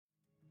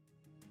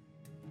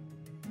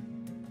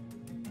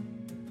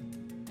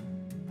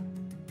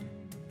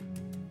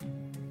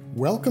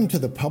Welcome to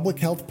the Public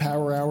Health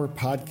Power Hour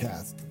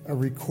podcast, a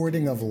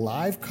recording of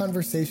live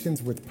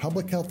conversations with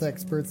public health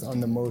experts on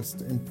the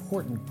most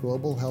important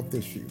global health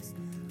issues.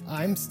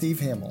 I'm Steve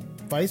Hamill,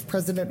 Vice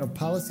President of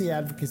Policy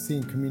Advocacy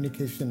and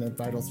Communication at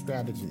Vital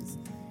Strategies.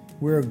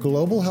 We're a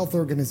global health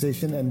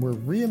organization and we're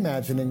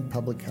reimagining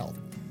public health.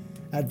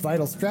 At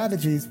Vital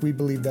Strategies, we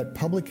believe that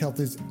public health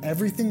is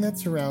everything that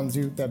surrounds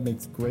you that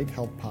makes great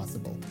health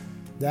possible.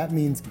 That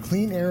means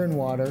clean air and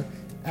water,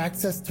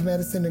 access to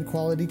medicine and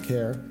quality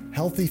care,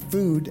 healthy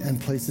food and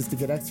places to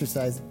get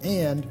exercise,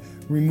 and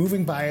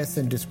removing bias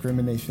and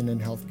discrimination in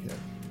healthcare.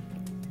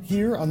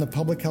 Here on the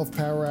Public Health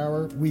Power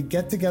Hour, we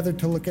get together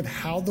to look at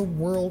how the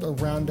world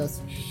around us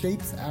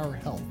shapes our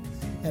health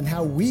and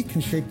how we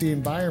can shape the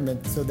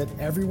environment so that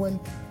everyone,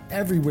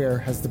 everywhere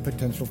has the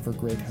potential for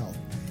great health.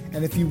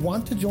 And if you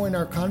want to join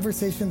our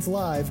conversations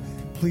live,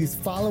 please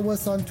follow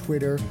us on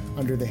Twitter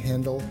under the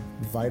handle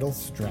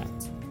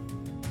VitalStrat.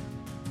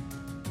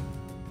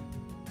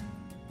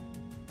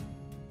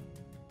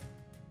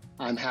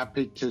 I'm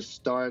happy to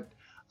start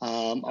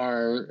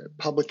our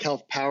Public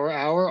Health Power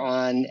Hour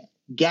on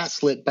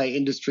Gaslit by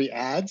industry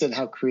ads and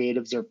how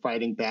creatives are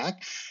fighting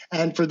back.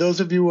 And for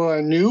those of you who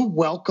are new,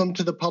 welcome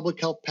to the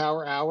Public Health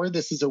Power Hour.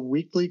 This is a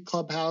weekly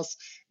Clubhouse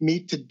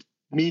meet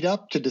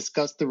up to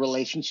discuss the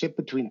relationship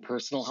between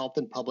personal health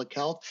and public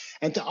health.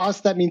 And to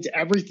us, that means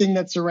everything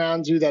that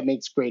surrounds you that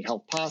makes great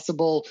health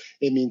possible.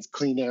 It means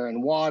clean air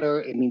and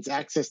water. It means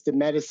access to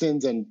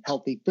medicines and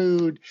healthy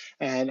food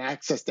and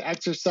access to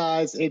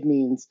exercise. It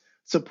means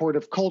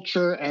supportive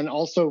culture and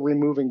also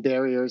removing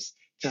barriers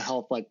to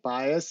health like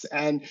bias.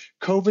 And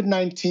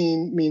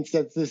COVID-19 means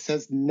that this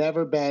has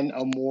never been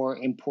a more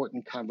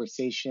important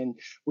conversation.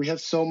 We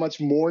have so much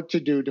more to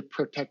do to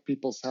protect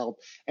people's health,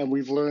 and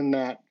we've learned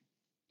that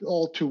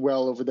all too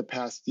well over the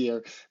past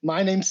year.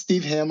 My name's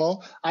Steve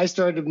Hamill. I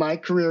started my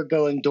career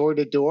going door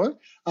to door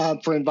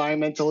for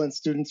environmental and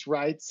students'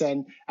 rights.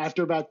 And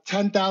after about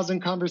 10,000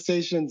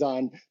 conversations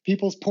on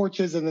people's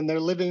porches and in their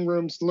living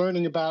rooms,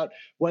 learning about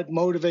what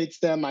motivates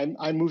them,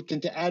 I moved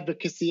into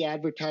advocacy,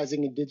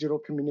 advertising, and digital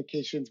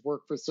communications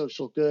work for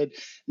social good.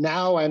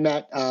 Now I'm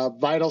at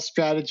Vital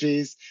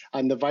Strategies.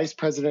 I'm the Vice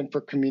President for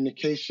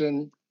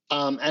Communication.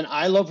 And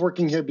I love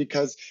working here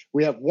because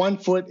we have one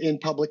foot in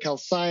public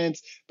health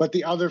science, but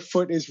the other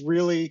foot is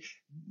really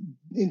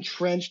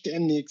entrenched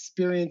in the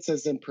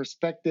experiences and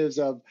perspectives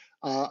of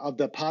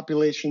the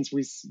populations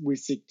we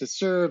seek to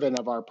serve and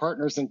of our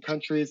partners and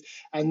countries.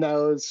 And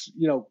those,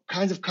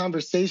 kinds of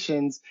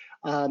conversations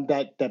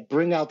that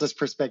bring out those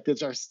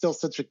perspectives are still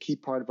such a key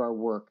part of our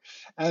work.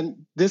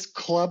 And this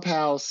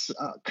Clubhouse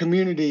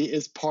community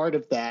is part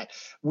of that.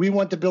 We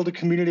want to build a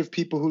community of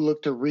people who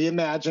look to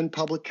reimagine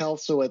public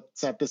health so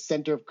it's at the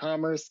center of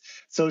commerce,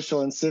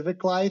 social and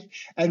civic life.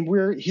 And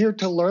we're here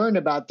to learn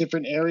about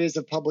different areas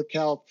of public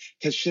health,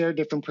 to share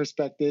different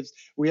perspectives.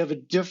 We have a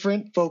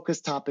different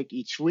focus topic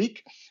each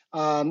week.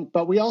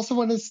 But we also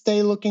want to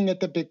stay looking at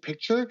the big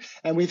picture.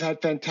 And we've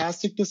had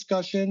fantastic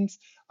discussions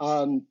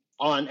on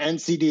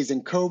NCDs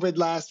and COVID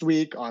last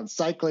week, on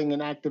cycling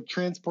and active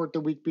transport the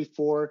week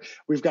before.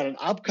 We've got an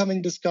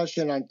upcoming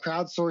discussion on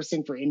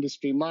crowdsourcing for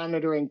industry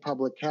monitoring,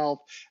 public health,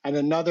 and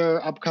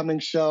another upcoming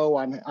show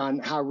on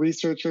how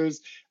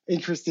researchers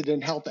interested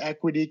in health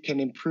equity can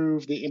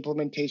improve the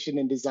implementation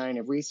and design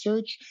of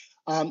research.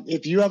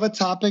 If you have a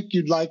topic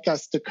you'd like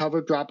us to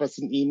cover, drop us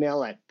an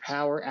email at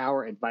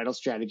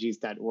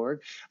powerhour@vitalstrategies.org.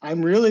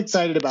 I'm really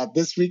excited about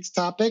this week's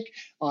topic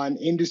on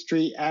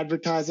industry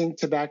advertising,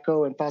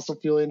 tobacco and fossil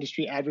fuel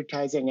industry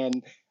advertising,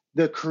 and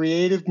the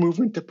creative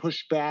movement to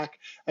push back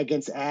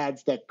against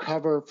ads that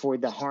cover for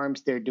the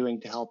harms they're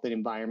doing to health and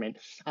environment.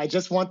 I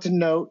just want to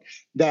note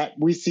that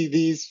we see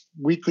these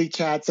weekly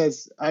chats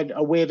as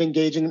a way of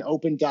engaging in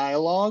open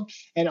dialogue,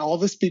 and all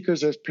the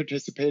speakers are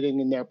participating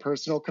in their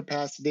personal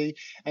capacity,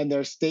 and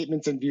their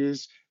statements and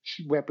views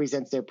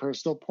represents their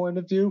personal point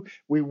of view.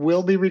 We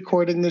will be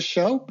recording this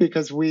show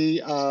because we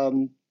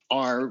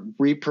are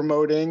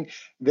re-promoting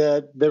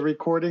the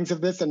recordings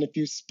of this. And if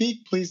you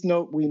speak, please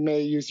note we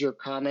may use your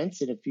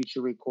comments in a future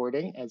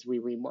recording as we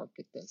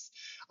remarket this.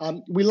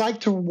 We like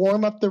to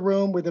warm up the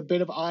room with a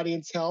bit of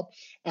audience help.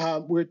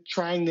 We're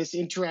trying this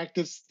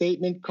interactive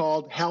statement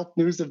called Health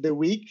News of the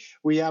Week.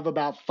 We have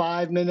about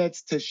 5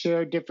 minutes to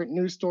share different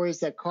news stories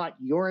that caught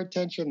your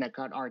attention, that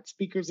caught our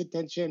speaker's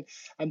attention.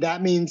 And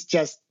that means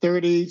just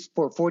 30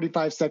 or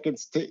 45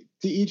 seconds to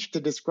each to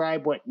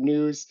describe what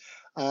news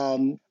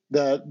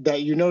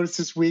that you noticed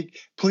this week.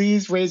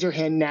 Please raise your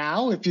hand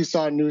now if you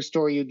saw a news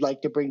story you'd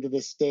like to bring to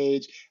this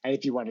stage. And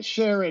if you want to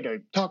share it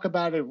or talk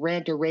about it,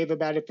 rant or rave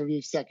about it for a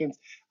few seconds,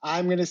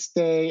 I'm going to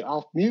stay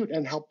off mute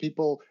and help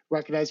people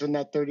recognize when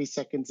that 30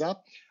 seconds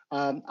up.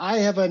 I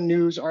have a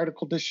news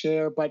article to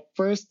share, but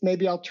first,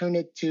 maybe I'll turn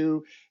it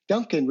to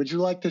Duncan. Would you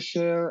like to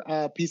share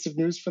a piece of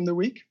news from the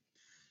week?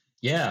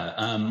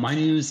 Yeah, my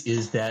news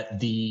is that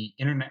the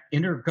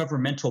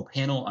Intergovernmental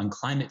Panel on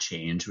Climate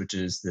Change, which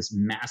is this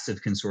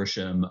massive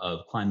consortium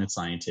of climate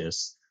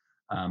scientists,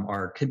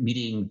 are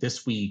meeting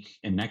this week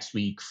and next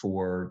week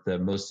for the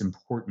most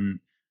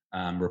important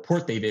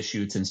report they've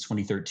issued since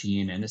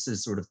 2013. And this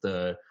is sort of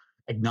the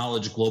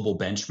acknowledged global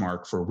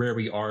benchmark for where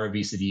we are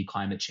vis-a-vis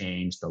climate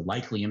change, the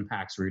likely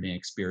impacts we're going to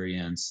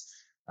experience,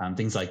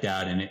 things like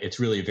that. And it's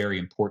really a very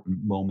important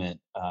moment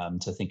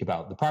to think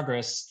about the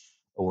progress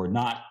or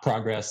not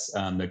progress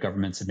that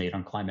governments have made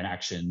on climate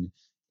action.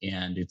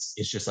 And it's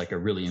just like a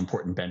really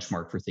important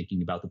benchmark for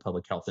thinking about the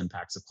public health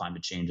impacts of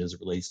climate change as it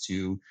relates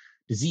to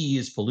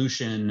disease,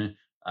 pollution,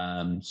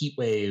 heat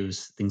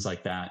waves, things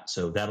like that.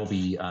 So that'll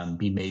be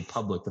made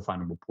public, the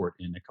final report,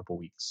 in a couple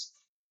weeks.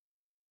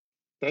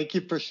 Thank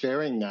you for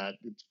sharing that.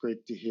 It's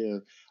great to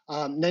hear.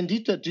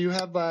 Nandita, do you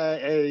have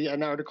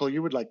an article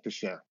you would like to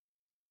share?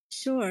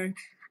 Sure.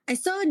 I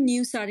saw a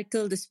news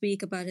article this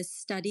week about a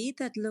study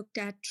that looked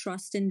at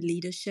trust in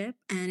leadership,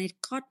 and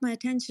it caught my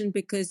attention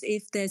because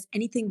if there's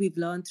anything we've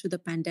learned through the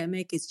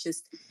pandemic, it's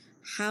just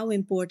how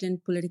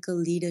important political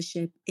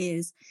leadership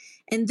is.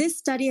 And this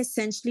study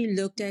essentially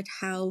looked at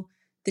how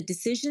the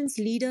decisions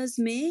leaders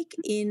make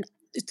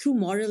through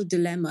moral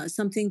dilemmas,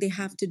 something they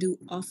have to do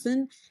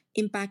often,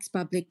 impacts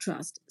public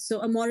trust. So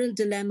a moral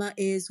dilemma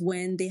is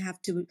when they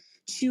have to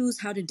choose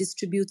how to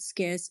distribute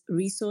scarce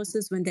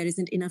resources when there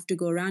isn't enough to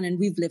go around. And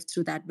we've lived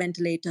through that: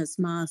 ventilators,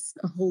 masks,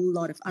 a whole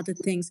lot of other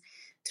things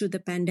through the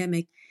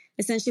pandemic.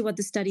 Essentially, what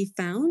the study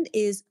found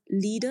is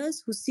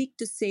leaders who seek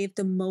to save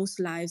the most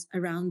lives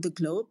around the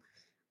globe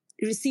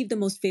receive the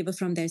most favor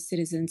from their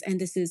citizens. And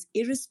this is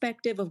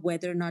irrespective of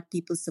whether or not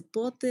people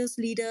support those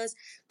leaders,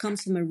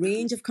 comes from a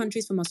range of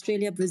countries, from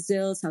Australia,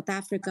 Brazil, South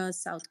Africa,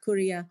 South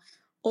Korea,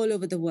 all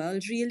over the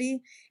world,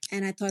 really.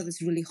 And I thought it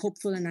was really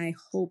hopeful, and I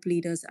hope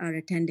leaders are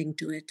attending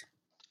to it.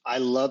 I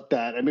love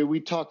that. I mean, we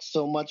talk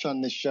so much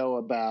on this show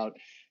about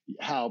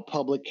how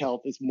public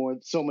health is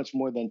so much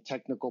more than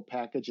technical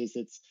packages.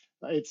 It's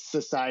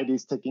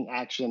societies taking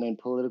action and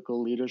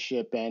political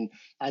leadership. And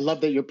I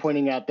love that you're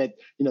pointing out that,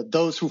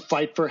 those who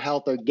fight for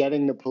health are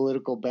getting the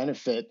political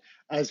benefit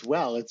as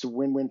well. It's a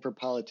win-win for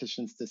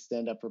politicians to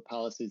stand up for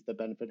policies that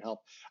benefit health.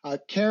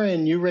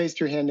 Karen, you raised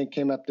your hand and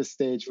came up to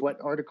stage. What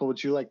article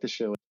would you like to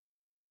share?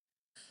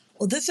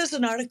 Well, this is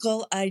an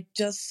article I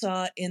just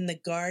saw in The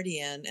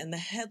Guardian, and the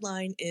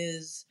headline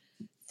is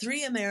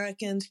 3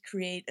 Americans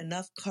create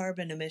enough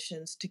carbon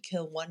emissions to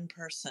kill 1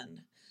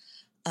 person.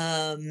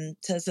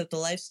 Says that the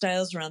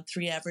lifestyles around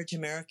 3 average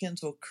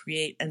Americans will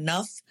create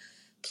enough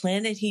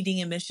planet heating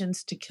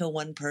emissions to kill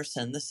 1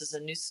 person. This is a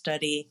new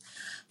study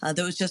that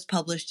was just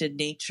published in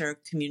Nature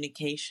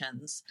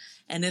Communications,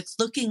 and it's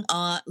looking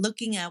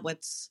at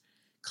what's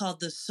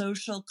called the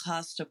social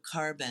cost of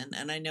carbon.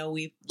 And I know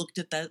we've looked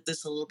at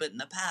this a little bit in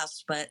the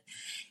past, but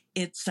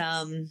it's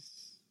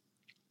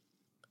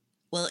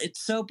it's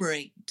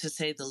sobering to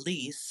say the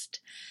least.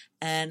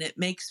 And it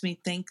makes me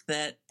think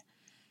that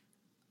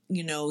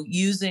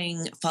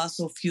using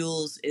fossil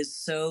fuels is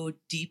so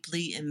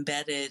deeply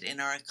embedded in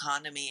our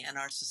economy and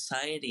our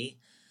society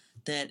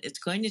that it's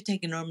going to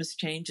take enormous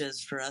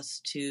changes for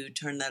us to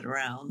turn that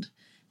around.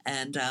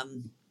 And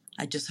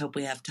I just hope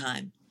we have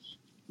time.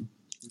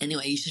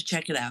 Anyway, you should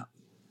check it out.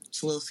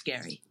 It's a little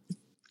scary.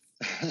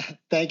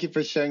 Thank you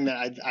for sharing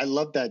that. I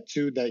love that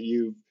too, that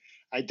you've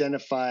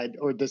identified,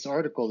 or this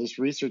article, this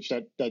research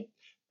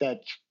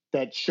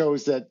that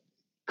shows that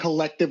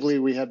collectively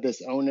we have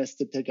this onus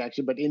to take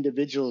action, but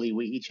individually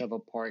we each have a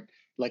part,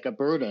 like a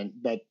burden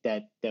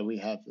that we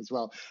have as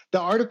well. The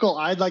article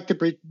I'd like to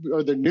bring,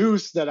 or the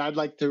news that I'd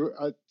like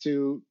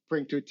to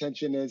bring to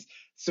attention, is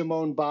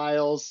Simone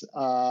Biles'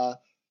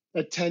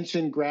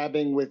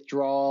 attention-grabbing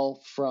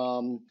withdrawal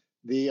from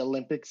the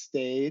Olympic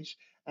stage.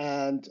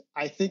 And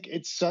I think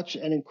it's such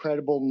an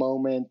incredible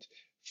moment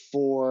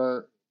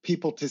for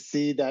people to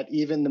see that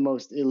even the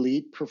most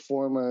elite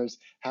performers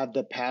have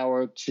the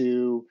power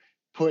to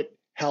put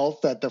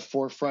health at the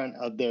forefront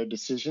of their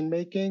decision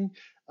making.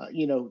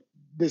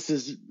 This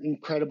is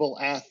incredible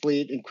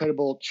athlete,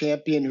 incredible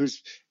champion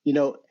who's,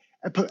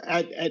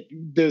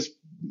 there's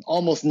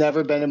almost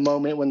never been a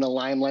moment when the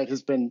limelight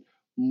has been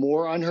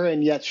more on her,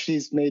 and yet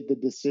she's made the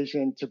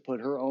decision to put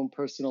her own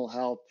personal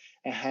health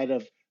ahead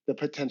of the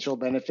potential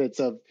benefits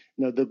of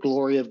the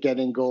glory of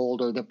getting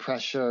gold or the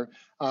pressure.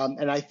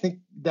 And I think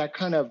that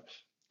kind of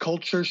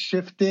culture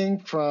shifting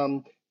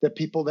from the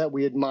people that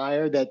we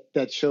admire,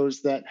 that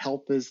shows that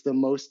health is the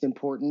most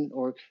important,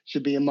 or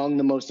should be among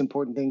the most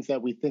important things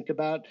that we think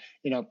about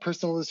in our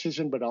personal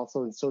decision, but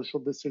also in social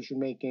decision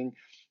making,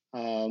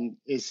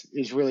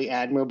 is really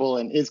admirable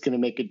and is going to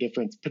make a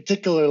difference,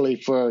 particularly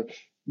for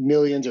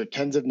millions or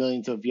tens of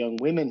millions of young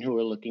women who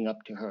are looking up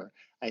to her.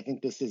 I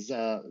think this is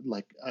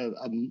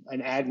an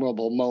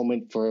admirable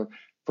moment for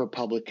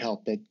public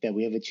health that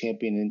we have a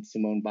champion in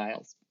Simone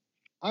Biles.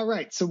 All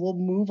right, so we'll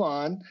move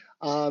on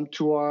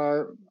to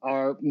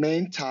our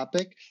main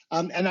topic,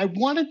 and I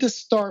wanted to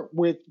start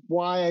with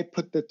why I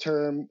put the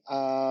term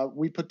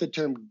we put the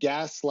term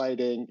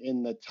gaslighting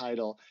in the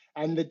title.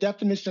 And the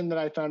definition that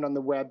I found on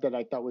the web that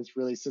I thought was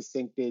really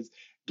succinct is: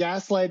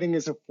 gaslighting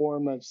is a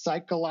form of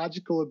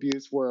psychological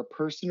abuse where a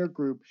person or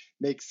group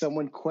makes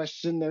someone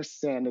question their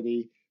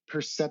sanity,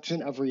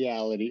 perception of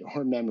reality,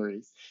 or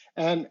memories.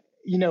 And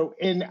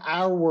in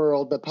our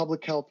world, the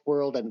public health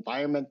world,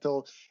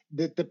 environmental,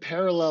 the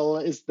parallel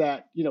is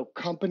that,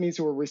 companies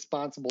who are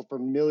responsible for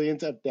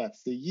millions of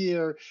deaths a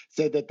year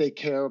say that they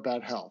care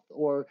about health,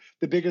 or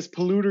the biggest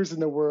polluters in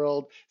the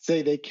world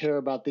say they care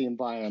about the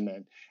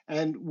environment.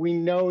 And we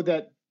know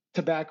that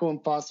tobacco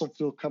and fossil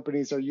fuel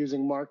companies are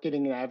using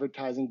marketing and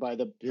advertising by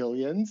the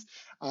billions.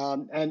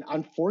 And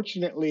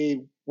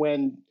unfortunately,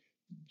 when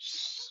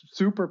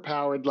super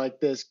powered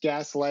like this,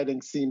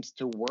 gaslighting seems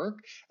to work,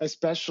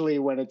 especially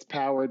when it's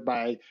powered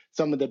by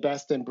some of the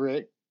best and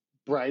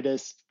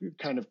brightest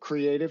kind of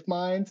creative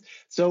minds.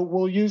 So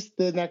we'll use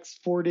the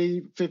next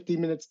 40, 50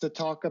 minutes to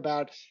talk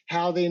about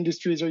how the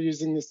industries are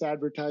using this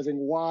advertising,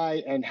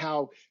 why, and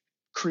how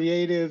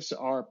creatives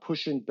are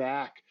pushing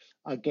back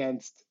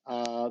against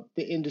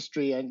the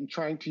industry and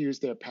trying to use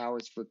their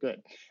powers for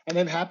good. And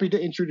I'm happy to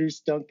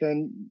introduce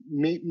Duncan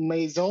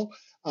Maisel.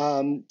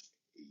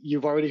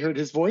 You've already heard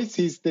his voice.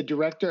 He's the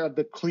director of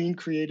the Clean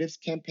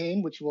Creatives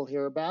campaign, which we'll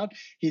hear about.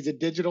 He's a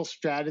digital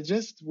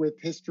strategist with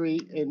history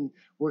in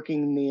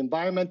working in the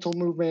environmental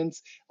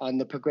movements, on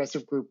the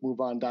progressive group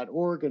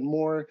MoveOn.org, and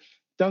more.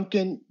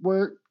 Duncan,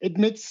 we're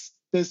amidst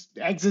this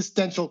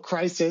existential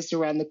crisis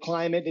around the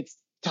climate. It's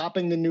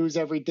topping the news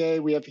every day.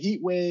 We have heat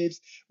waves,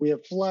 we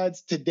have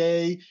floods.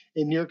 Today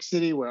in New York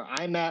City, where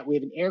I'm at, we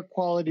have an air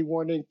quality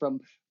warning from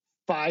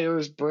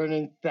fires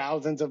burning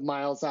thousands of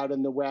miles out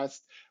in the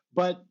west.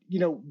 But,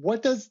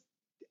 what does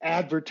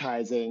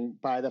advertising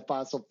by the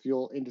fossil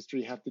fuel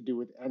industry have to do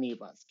with any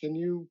of us? Can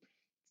you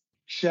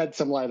shed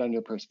some light on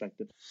your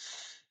perspective?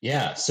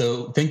 Yeah,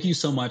 so thank you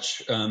so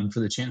much for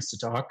the chance to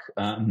talk.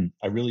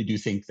 I really do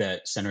think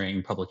that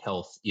centering public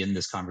health in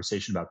this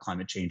conversation about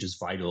climate change is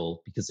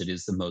vital because it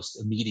is the most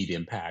immediate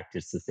impact.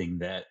 It's the thing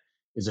that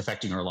is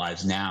affecting our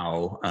lives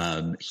now.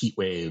 Heat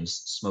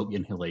waves, smoke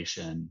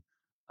inhalation,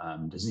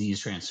 disease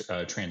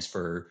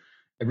transfer,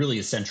 it really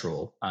is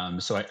central.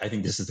 So I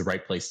think this is the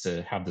right place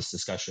to have this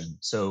discussion.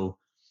 So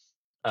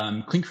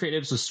Clean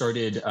Creatives was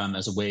started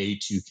as a way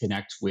to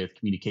connect with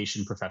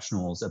communication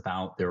professionals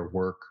about their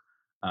work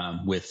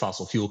with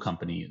fossil fuel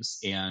companies.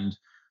 And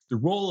the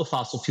role of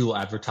fossil fuel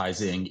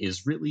advertising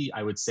is really,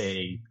 I would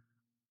say,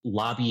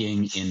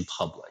 lobbying in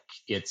public.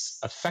 It's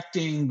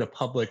affecting the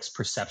public's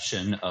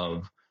perception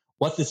of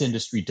what this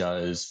industry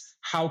does,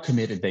 how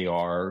committed they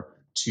are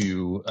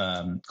to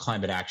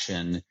climate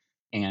action,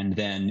 and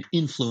then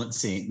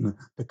influencing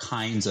the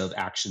kinds of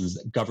actions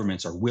that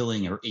governments are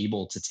willing or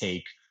able to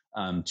take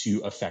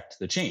to affect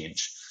the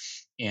change.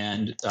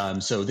 And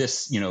so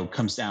this,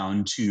 comes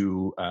down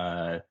to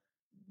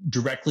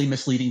directly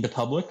misleading the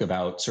public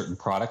about certain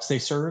products they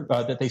serve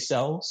that they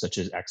sell, such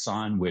as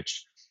Exxon,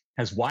 which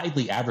has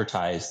widely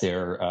advertised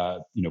their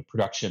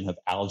production of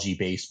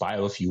algae-based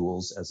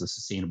biofuels as a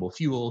sustainable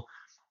fuel,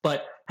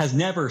 but has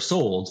never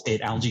sold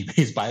an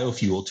algae-based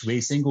biofuel to a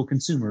single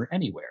consumer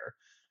anywhere.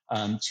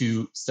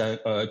 To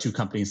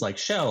companies like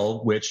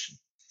Shell, which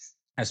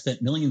has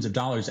spent millions of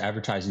dollars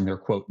advertising their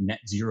quote net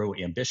zero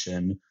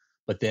ambition,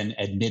 but then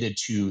admitted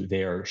to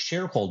their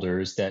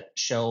shareholders that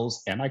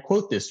Shell's, and I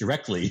quote this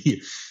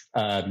directly,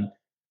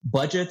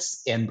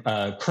 budgets and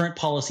current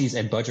policies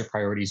and budget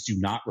priorities do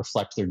not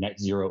reflect their net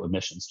zero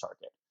emissions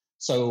target.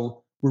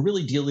 So we're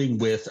really dealing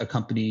with a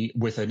company,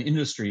 with an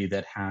industry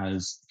that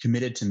has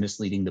committed to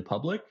misleading the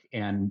public.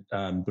 And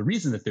the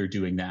reason that they're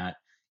doing that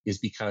is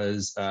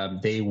because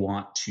they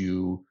want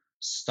to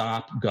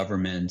stop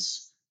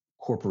governments,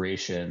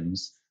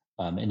 corporations,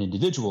 and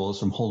individuals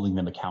from holding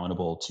them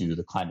accountable to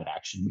the climate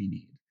action we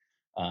need.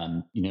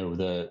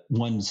 The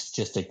one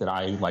statistic that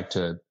I like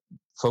to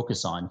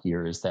focus on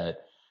here is that,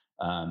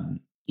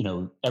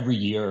 every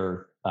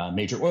year,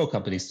 major oil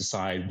companies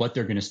decide what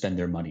they're going to spend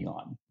their money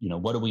on.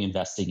 What are we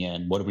investing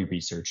in? What are we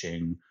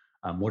researching?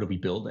 What are we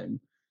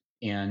building?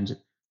 And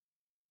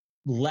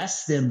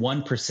less than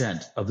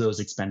 1% of those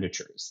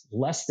expenditures,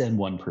 less than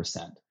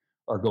 1%,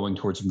 are going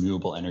towards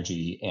renewable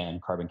energy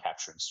and carbon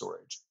capture and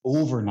storage.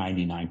 Over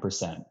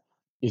 99%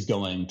 is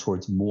going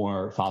towards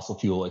more fossil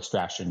fuel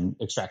extraction,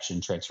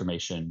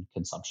 transformation,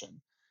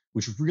 consumption,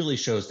 which really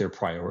shows their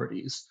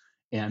priorities.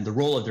 And the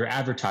role of their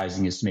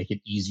advertising is to make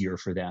it easier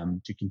for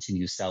them to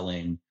continue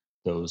selling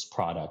those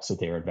products that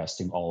they are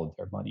investing all of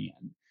their money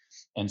in.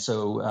 And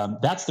so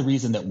that's the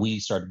reason that we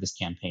started this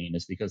campaign,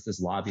 is because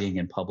this lobbying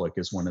in public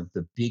is one of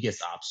the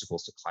biggest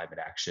obstacles to climate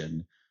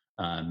action.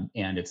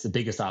 And it's the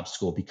biggest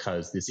obstacle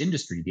because this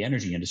industry, the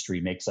energy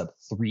industry, makes up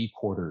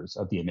 3/4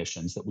 of the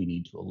emissions that we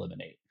need to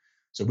eliminate.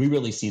 So we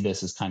really see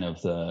this as kind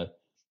of the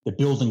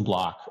building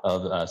block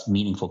of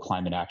meaningful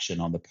climate action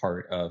on the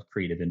part of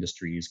creative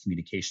industries,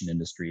 communication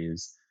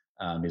industries,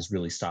 is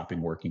really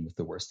stopping working with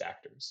the worst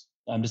actors.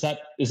 Does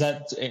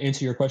that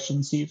answer your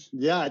question, Steve?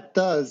 Yeah, it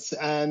does.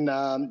 And,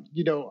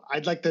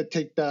 I'd like to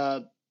take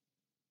the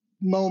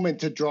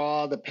moment to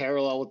draw the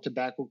parallel with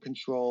tobacco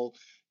control.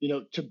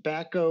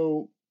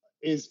 Tobacco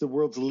is the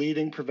world's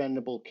leading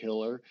preventable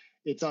killer.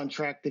 It's on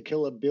track to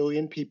kill 1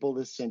 billion people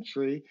this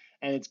century.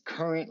 And it's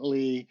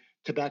currently,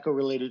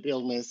 tobacco-related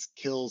illness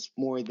kills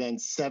more than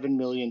 7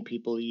 million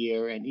people a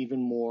year, and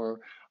even more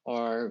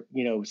are,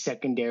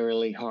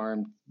 secondarily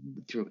harmed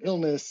through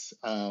illness,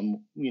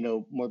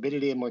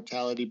 morbidity and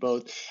mortality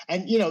both.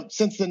 And,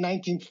 since the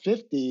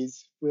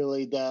 1950s,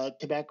 really, the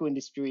tobacco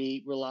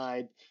industry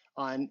relied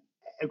on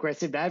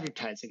aggressive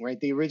advertising, right?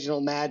 The original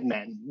Mad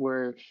Men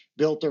were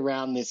built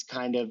around this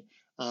kind of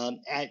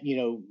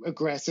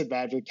aggressive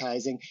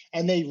advertising,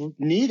 and they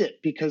need it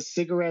because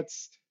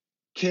cigarettes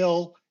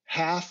kill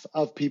half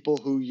of people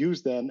who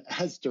use them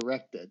as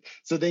directed.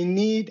 So they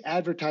need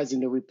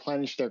advertising to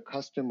replenish their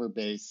customer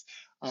base.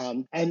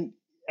 And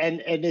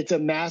it's a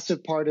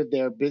massive part of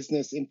their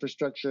business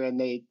infrastructure, and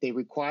they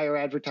require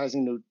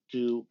advertising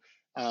to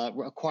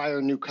acquire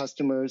new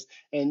customers.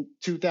 In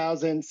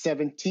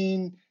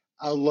 2017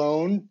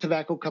 alone,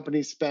 tobacco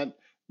companies spent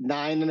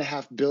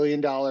 $9.5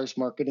 billion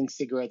marketing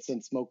cigarettes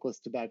and smokeless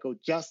tobacco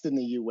just in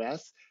the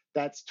U.S.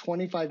 That's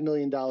 $25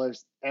 million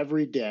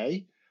every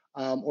day,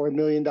 or $1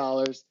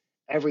 million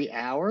every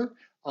hour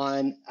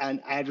on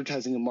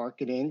advertising and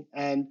marketing.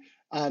 And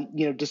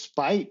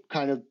despite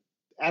kind of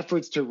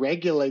efforts to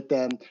regulate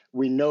them,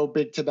 we know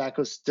big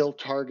tobacco still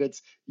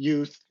targets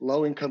youth,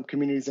 low-income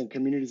communities, and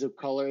communities of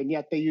color, and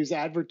yet they use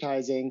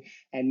advertising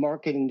and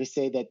marketing to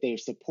say that they're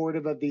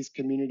supportive of these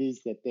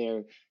communities, that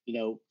they're,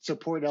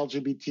 support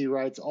LGBT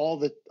rights, all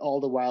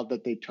the while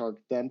that they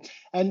target them.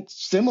 And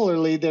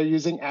similarly, they're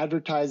using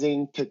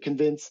advertising to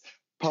convince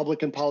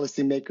public and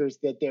policymakers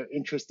that they're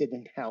interested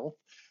in health.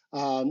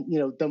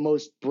 The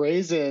most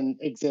brazen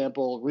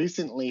example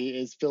recently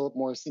is Philip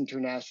Morris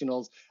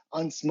International's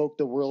Unsmoke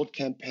the World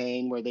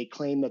campaign, where they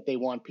claim that they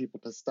want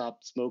people to stop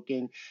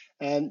smoking.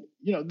 And,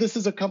 this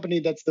is a company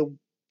that's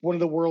one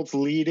of the world's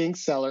leading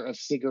seller of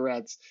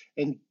cigarettes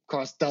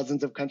across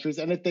dozens of countries.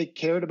 And if they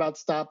cared about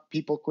stop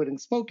people quitting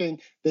smoking,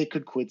 they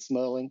could quit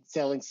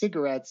selling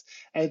cigarettes.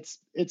 And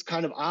it's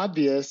kind of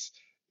obvious,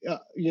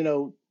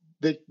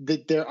 that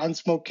their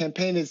Unsmoke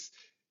campaign is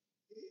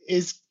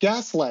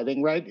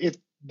gaslighting, right? If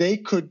they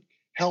could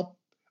help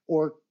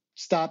or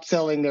stop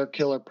selling their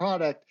killer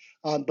product,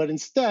 but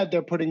instead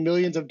they're putting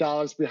millions of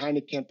dollars behind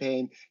a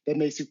campaign that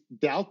makes you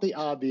doubt the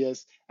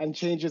obvious and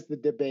changes the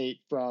debate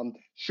from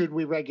should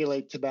we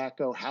regulate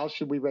tobacco, how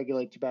should we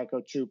regulate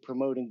tobacco, to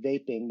promoting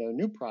vaping, their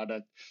new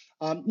product.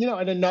 And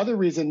another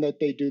reason that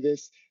they do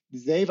this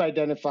is they've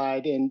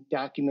identified in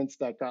documents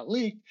that got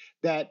leaked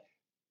that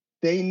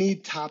they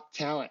need top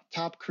talent,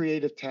 top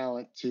creative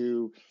talent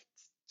to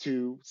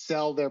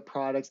sell their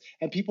products.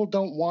 And people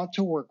don't want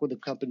to work with a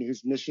company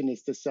whose mission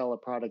is to sell a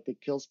product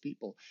that kills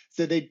people.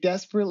 So they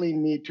desperately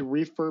need to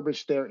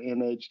refurbish their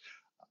image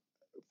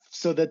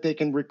so that they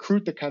can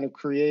recruit the kind of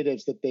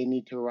creatives that they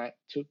need to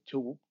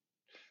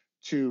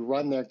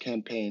run their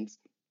campaigns.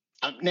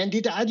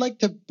 Nandita, I'd like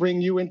to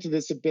bring you into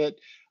this a bit.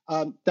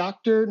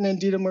 Dr.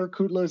 Nandita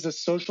Murukutla is a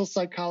social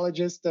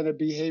psychologist and a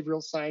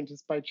behavioral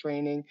scientist by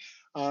training.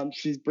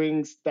 She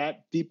brings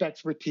that deep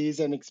expertise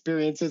and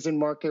experiences in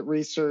market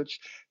research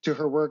to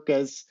her work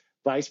as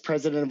Vice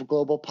President of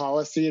Global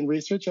Policy and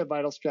Research at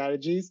Vital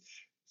Strategies.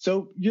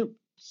 So you're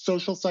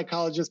social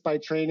psychologist by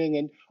training,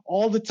 and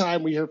all the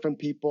time we hear from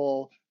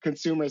people,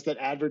 consumers, that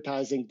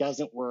advertising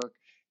doesn't work.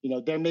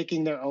 They're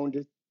making their own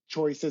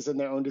choices and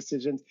their own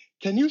decisions.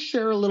 Can you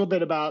share a little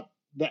bit about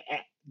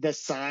the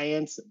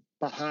science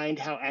behind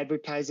how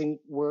advertising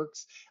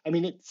works? I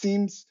mean, it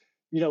seems,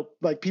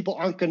 like people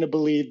aren't going to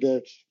believe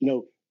the,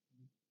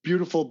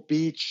 beautiful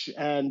beach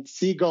and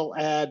seagull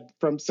ad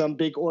from some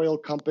big oil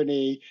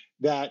company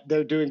that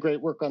they're doing great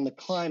work on the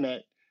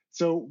climate.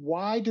 So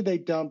why do they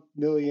dump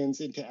millions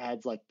into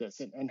ads like this,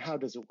 and how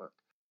does it work?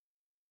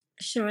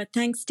 Sure.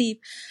 Thanks, Steve.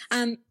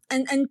 And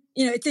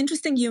it's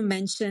interesting you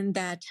mentioned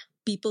that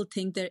people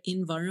think they're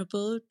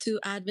invulnerable to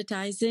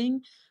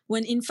advertising,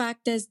 when in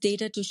fact there's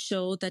data to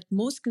show that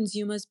most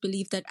consumers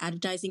believe that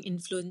advertising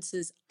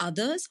influences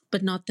others,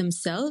 but not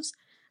themselves.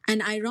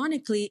 And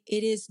ironically,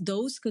 it is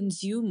those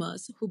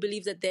consumers who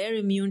believe that they're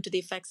immune to the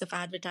effects of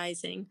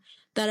advertising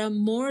that are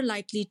more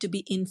likely to be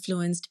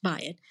influenced by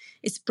it.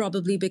 It's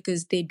probably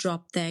because they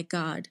dropped their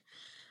guard.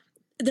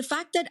 The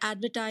fact that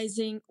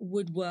advertising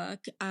would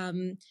work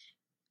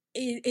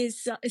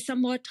is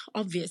somewhat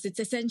obvious. It's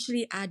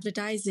essentially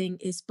advertising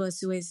is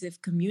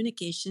persuasive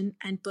communication,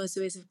 and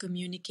persuasive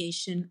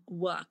communication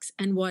works.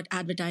 And what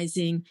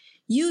advertising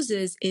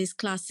uses is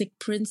classic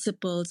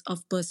principles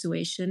of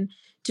persuasion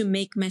to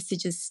make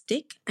messages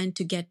stick and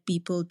to get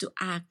people to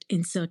act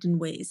in certain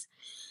ways.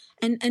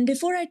 And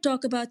before I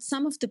talk about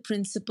some of the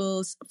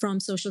principles from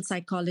social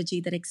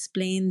psychology that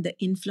explain the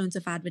influence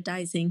of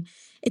advertising,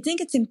 I think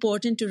it's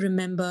important to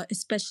remember,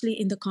 especially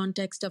in the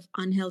context of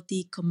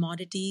unhealthy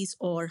commodities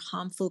or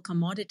harmful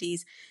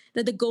commodities,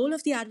 that the goal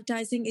of the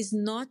advertising is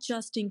not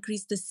just to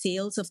increase the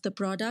sales of the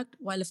product,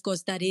 while of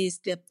course that is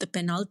the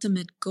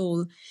penultimate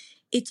goal.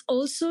 It's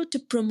also to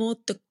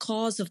promote the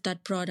cause of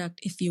that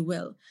product, if you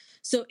will.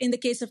 So in the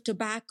case of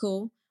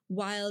tobacco,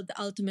 while the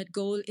ultimate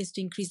goal is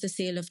to increase the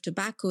sale of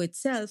tobacco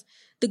itself,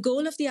 the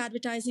goal of the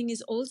advertising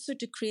is also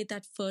to create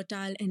that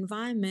fertile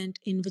environment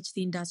in which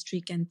the industry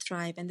can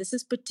thrive. And this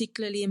is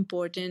particularly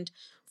important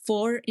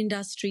for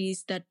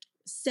industries that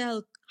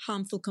sell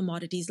harmful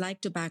commodities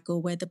like tobacco,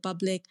 where the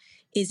public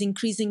is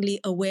increasingly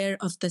aware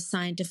of the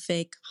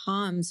scientific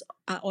harms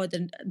or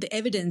the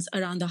evidence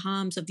around the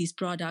harms of these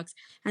products,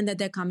 and that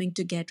they're coming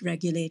to get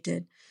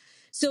regulated.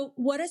 So,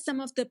 what are some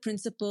of the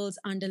principles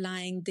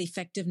underlying the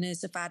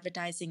effectiveness of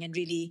advertising and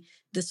really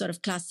the sort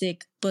of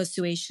classic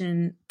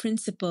persuasion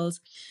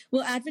principles?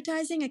 Well,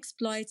 advertising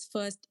exploits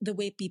first the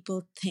way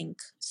people think.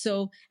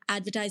 So,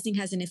 advertising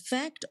has an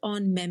effect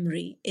on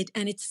memory,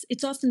 and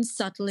it's often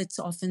subtle, it's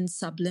often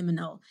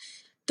subliminal.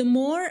 The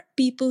more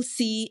people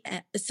see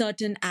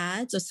certain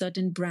ads or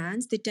certain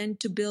brands, they tend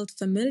to build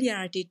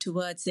familiarity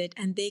towards it,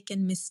 and they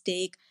can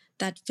mistake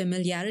that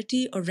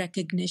familiarity or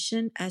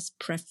recognition as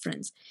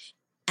preference.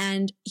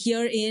 And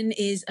herein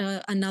is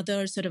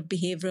another sort of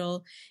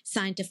behavioral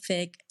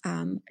scientific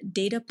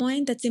data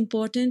point that's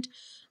important.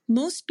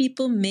 Most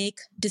people make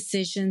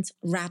decisions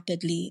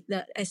rapidly.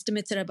 The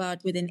estimates are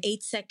about within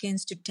 8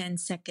 seconds to 10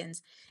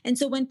 seconds. And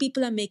so when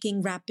people are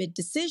making rapid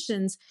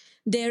decisions,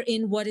 they're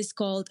in what is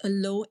called a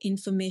low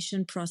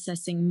information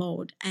processing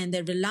mode. And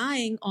they're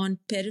relying on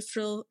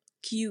peripheral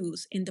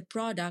cues in the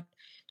product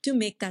to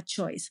make that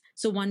choice.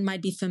 So one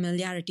might be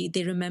familiarity.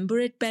 They remember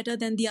it better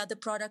than the other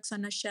products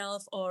on a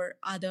shelf or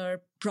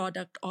other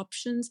product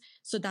options.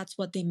 So that's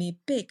what they may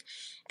pick.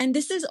 And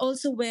this is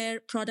also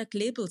where product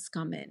labels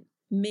come in.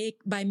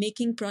 By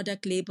making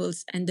product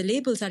labels, and the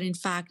labels are in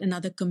fact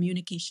another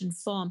communication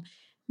form,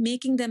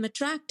 making them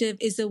attractive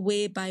is a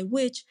way by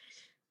which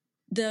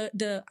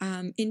the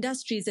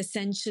industry is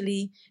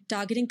essentially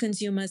targeting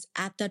consumers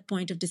at that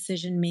point of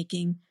decision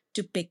making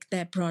to pick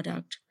their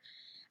product.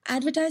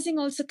 Advertising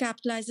also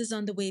capitalizes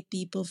on the way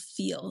people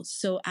feel.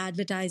 So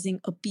advertising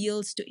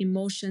appeals to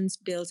emotions,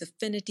 builds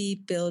affinity,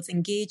 builds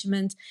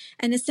engagement,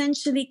 and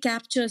essentially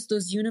captures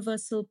those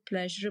universal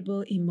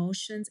pleasurable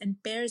emotions and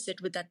pairs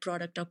it with that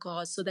product or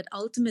cause so that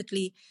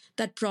ultimately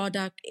that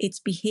product, its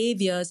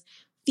behaviors,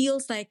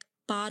 feels like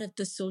part of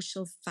the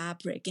social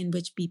fabric in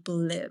which people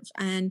live.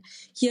 And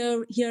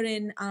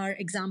herein are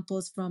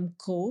examples from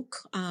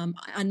Coke,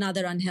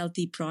 another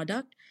unhealthy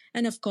product.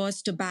 And of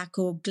course,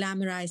 tobacco,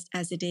 glamorized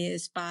as it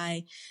is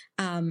by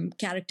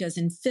characters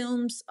in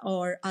films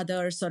or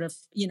other sort of,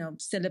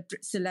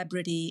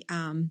 celebrity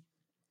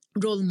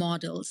role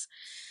models.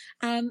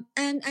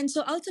 And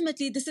so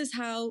ultimately, this is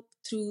how,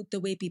 through the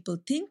way people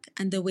think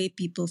and the way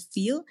people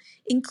feel,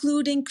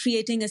 including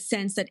creating a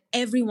sense that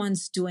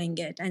everyone's doing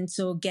it. And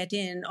so get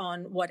in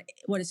on what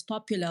is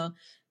popular.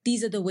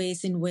 These are the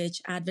ways in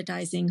which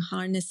advertising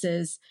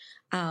harnesses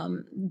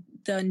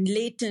the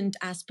latent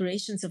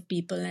aspirations of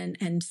people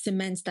and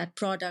cements that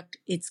product,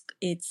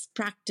 its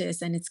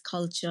practice and its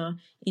culture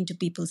into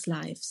people's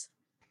lives.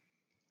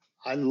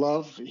 I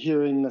love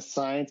hearing the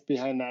science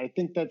behind that. I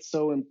think that's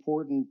so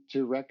important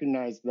to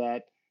recognize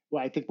that.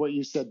 Well, I think what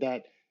you said,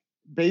 that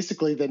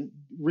basically the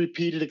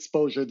repeated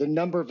exposure, the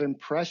number of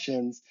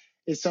impressions,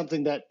 is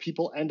something that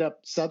people end up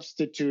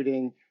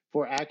substituting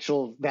for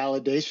actual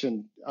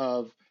validation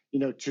of,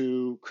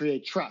 to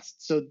create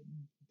trust. So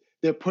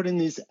they're putting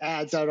these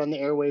ads out on the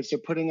airwaves. They're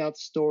putting out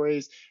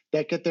stories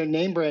that get their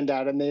name brand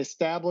out, and they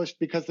establish,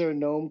 because they're a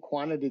known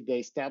quantity, they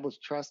establish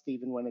trust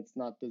even when it's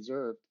not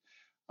deserved.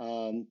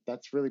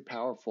 That's really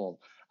powerful.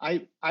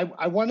 I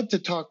wanted to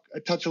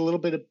touch a little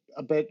bit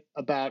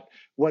about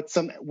what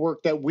some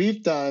work that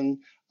we've done,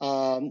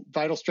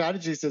 Vital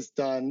Strategies has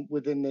done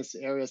within this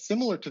area,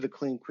 similar to the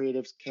Clean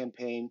Creatives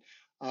campaign,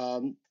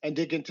 and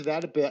dig into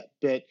that a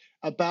bit.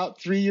 About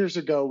 3 years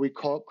ago, we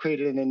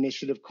created an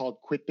initiative called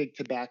Quit Big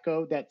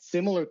Tobacco that's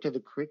similar to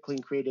the Clean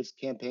Creatives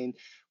campaign,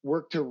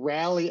 worked to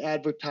rally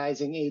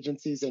advertising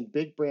agencies and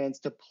big brands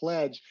to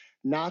pledge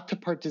not to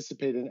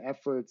participate in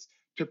efforts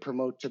to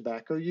promote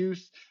tobacco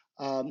use.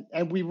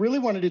 And we really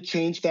wanted to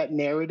change that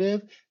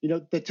narrative.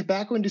 The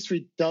tobacco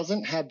industry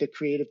doesn't have the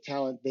creative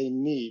talent they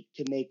need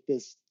to make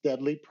this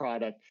deadly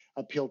product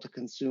appeal to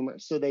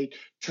consumers. So they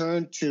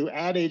turned to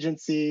ad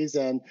agencies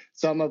and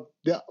some of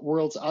the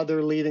world's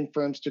other leading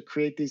firms to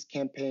create these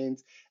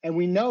campaigns. And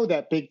we know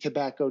that big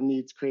tobacco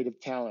needs creative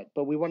talent,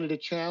 but we wanted to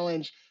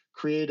challenge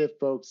creative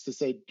folks to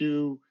say,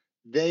 do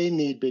they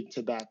need big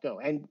tobacco?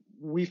 And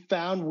we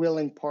found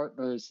willing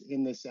partners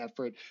in this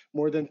effort.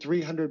 More than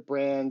 300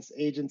 brands,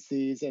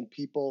 agencies, and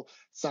people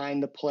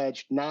signed the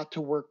pledge not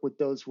to work with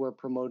those who are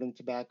promoting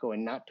tobacco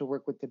and not to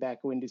work with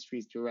tobacco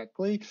industries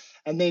directly.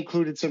 And they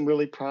included some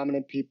really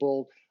prominent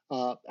people,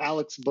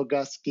 Alex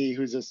Bogusky,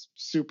 who's a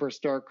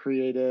superstar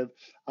creative,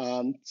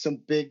 some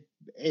big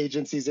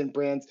agencies and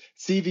brands,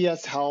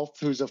 CVS Health,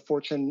 who's a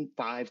Fortune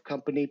 5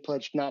 company,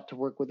 pledged not to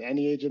work with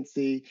any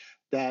agency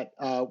that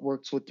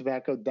works with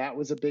tobacco. That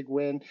was a big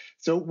win.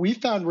 So we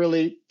found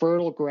really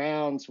fertile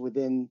grounds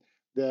within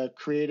the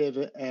creative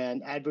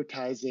and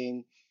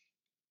advertising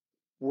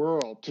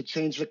world to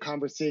change the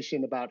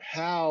conversation about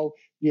how,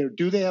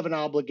 do they have an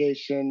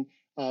obligation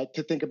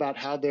to think about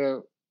how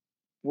their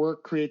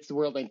work creates the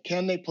world, and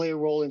can they play a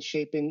role in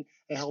shaping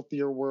a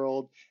healthier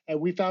world?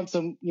 And we found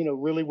some,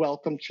 really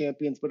welcome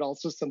champions, but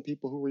also some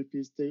people who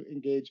refused to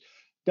engage.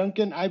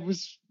 Duncan,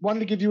 wanted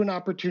to give you an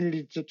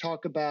opportunity to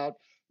talk about,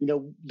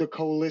 the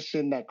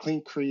coalition that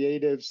Clean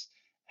Creatives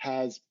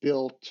has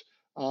built?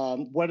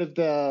 What have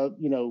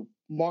the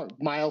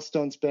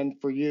milestones been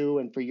for you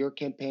and for your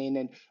campaign,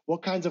 and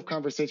what kinds of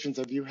conversations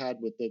have you had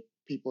with the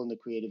people in the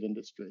creative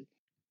industry?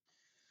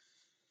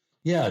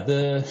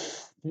 Yeah,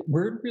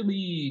 we're at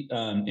really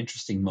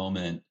interesting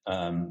moment.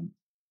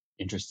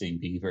 Interesting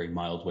being a very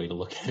mild way to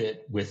look at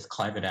it with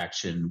climate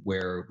action,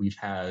 where we've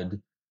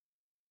had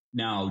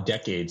now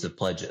decades of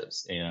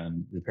pledges,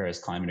 and the Paris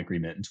Climate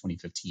Agreement in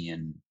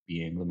 2015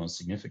 being the most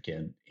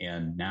significant.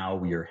 And now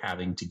we are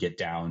having to get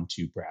down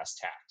to brass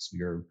tacks.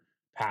 We are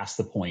past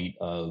the point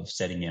of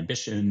setting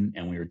ambition,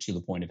 and we are to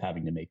the point of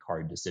having to make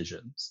hard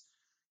decisions.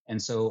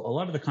 And so a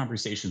lot of the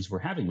conversations we're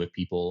having with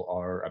people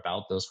are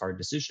about those hard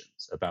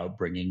decisions, about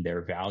bringing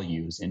their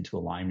values into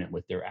alignment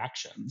with their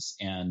actions.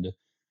 And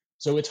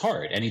so it's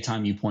hard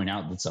anytime you point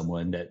out that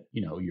someone that,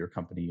 your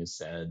company has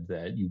said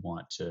that you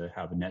want to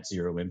have a net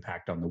zero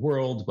impact on the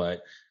world,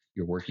 but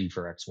you're working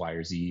for X, Y,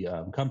 or Z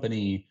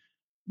company.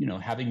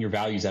 Having your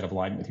values out of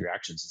alignment with your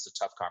actions is a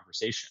tough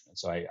conversation. And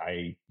so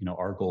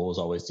our goal is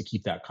always to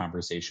keep that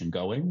conversation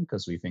going,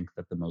 because we think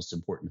that the most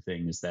important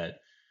thing is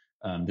that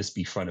this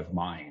be front of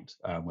mind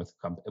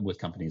with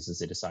companies as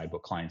they decide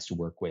what clients to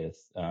work with,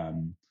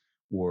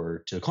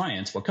 or to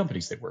clients what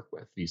companies they work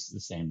with. The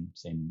same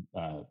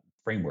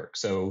framework.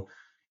 So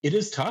it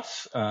is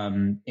tough,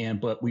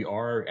 but we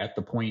are at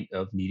the point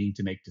of needing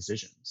to make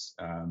decisions.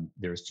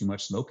 There's too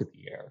much smoke in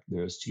the air.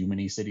 There's too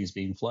many cities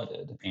being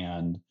flooded,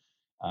 and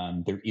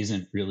there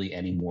isn't really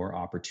any more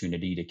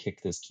opportunity to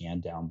kick this can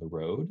down the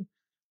road.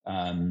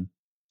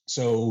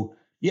 So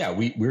yeah,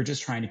 we're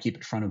just trying to keep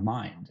it front of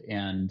mind.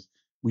 And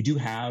we do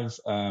have,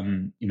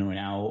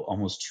 now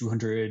almost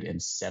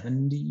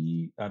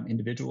 270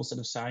 individuals that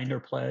have signed our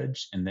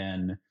pledge, and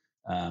then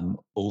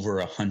over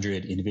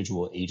 100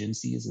 individual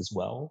agencies as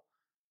well.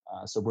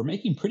 So we're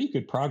making pretty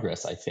good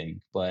progress, I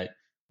think. But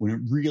when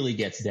it really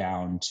gets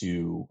down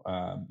to,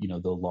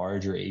 the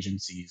larger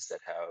agencies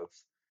that have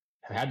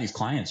had these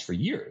clients for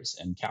years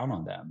and count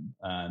on them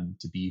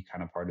to be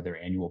kind of part of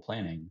their annual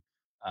planning,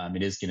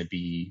 it is going to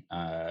be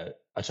a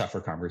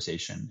tougher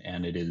conversation,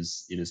 and it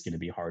is going to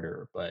be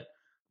harder. But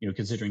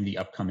considering the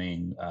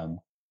upcoming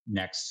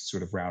next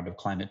sort of round of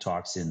climate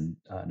talks in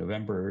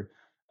November,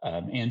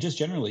 and just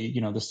generally,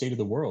 the state of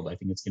the world, I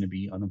think it's going to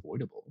be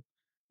unavoidable.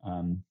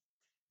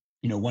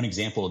 One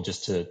example,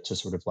 just to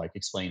sort of like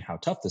explain how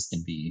tough this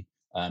can be,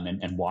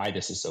 and why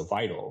this is so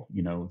vital.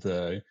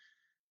 The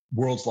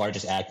world's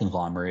largest ad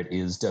conglomerate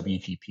is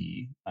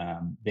WPP.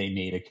 They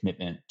made a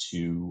commitment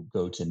to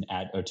go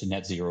to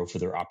net zero for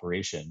their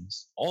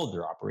operations, all of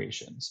their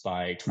operations,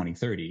 by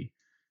 2030,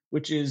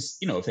 which is,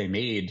 if they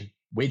made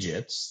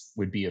widgets,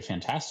 would be a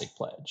fantastic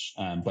pledge.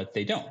 But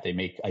they don't. They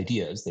make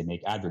ideas, they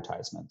make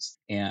advertisements.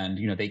 And,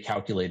 they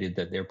calculated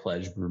that their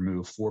pledge would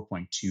remove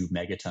 4.2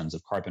 megatons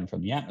of carbon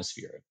from the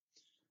atmosphere.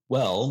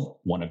 Well,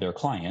 one of their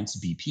clients,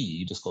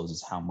 BP,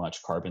 discloses how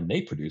much carbon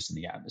they produce in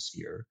the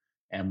atmosphere.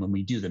 And when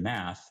we do the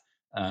math,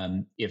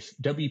 if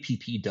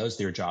WPP does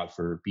their job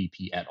for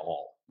BP at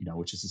all,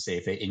 which is to say,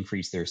 if they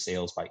increase their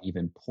sales by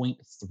even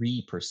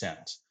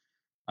 0.3%,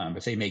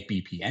 if they make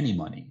BP any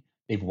money,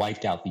 they've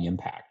wiped out the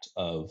impact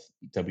of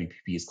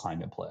WPP's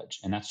climate pledge.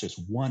 And that's just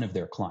one of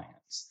their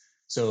clients.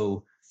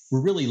 So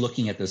we're really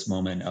looking at this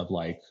moment of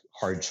like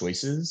hard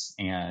choices.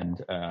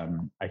 And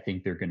I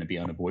think they're going to be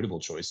unavoidable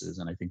choices.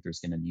 And I think there's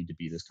going to need to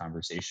be this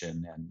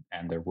conversation,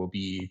 and there will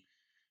be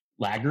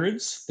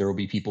laggards. There will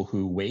be people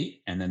who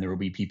wait, and then there will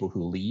be people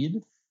who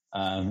lead.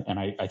 And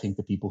I think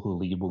the people who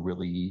lead will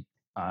really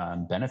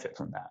benefit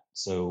from that.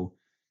 So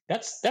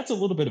that's a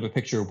little bit of a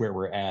picture of where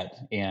we're at.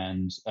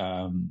 And,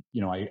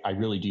 I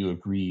really do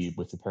agree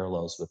with the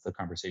parallels with the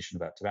conversation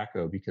about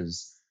tobacco,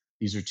 because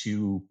these are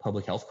two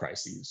public health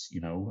crises,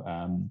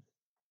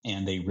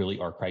 and they really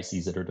are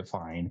crises that are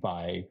defined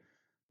by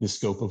the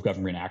scope of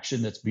government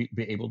action that's be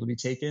able to be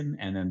taken,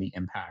 and then the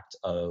impact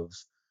of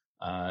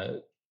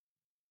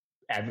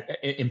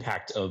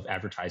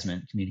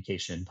advertisement,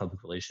 communication,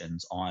 public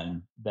relations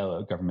on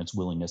the government's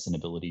willingness and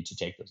ability to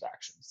take those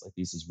actions. Like,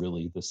 this is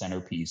really the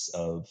centerpiece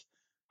of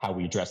how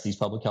we address these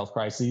public health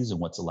crises and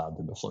what's allowed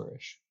them to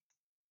flourish.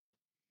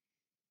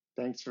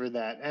 Thanks for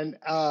that. And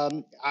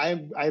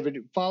I have a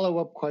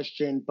follow-up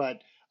question,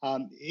 but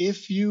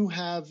if you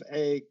have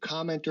a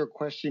comment or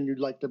question you'd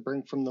like to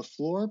bring from the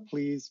floor,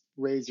 please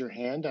raise your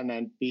hand and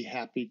I'd be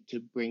happy to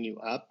bring you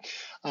up.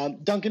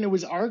 Duncan, it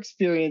was our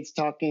experience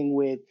talking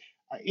with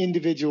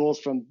individuals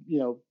from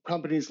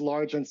companies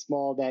large and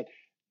small that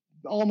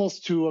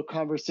almost to a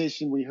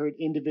conversation we heard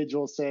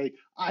individuals say,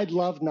 I'd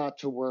love not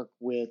to work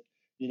with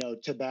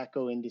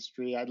tobacco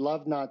industry. I'd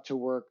love not to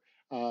work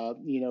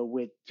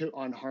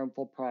on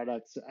harmful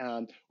products.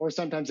 Or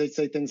sometimes they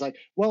say things like,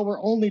 well,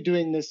 we're only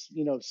doing this,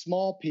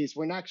 small piece.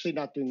 We're actually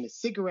not doing the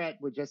cigarette.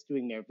 We're just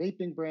doing their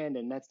vaping brand,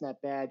 and that's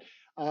not bad.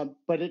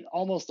 But it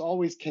almost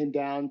always came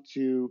down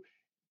to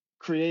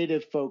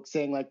creative folks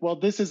saying like, well,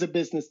 this is a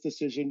business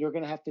decision. You're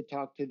going to have to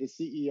talk to the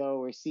CEO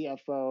or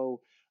CFO.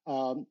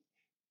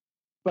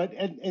 But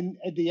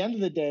at the end of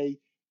the day,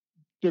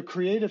 the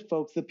creative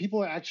folks, the people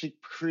who are actually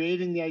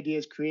creating the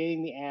ideas,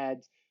 creating the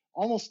ads,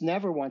 almost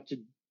never want to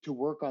to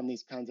work on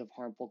these kinds of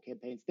harmful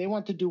campaigns. They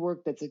want to do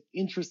work that's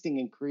interesting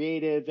and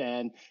creative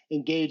and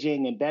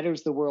engaging and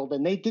betters the world.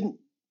 And they don't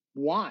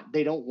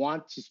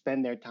want to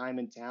spend their time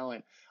and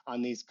talent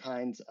on these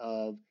kinds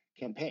of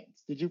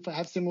campaigns. Did you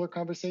have similar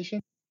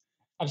conversation?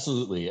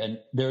 Absolutely. And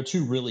there are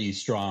two really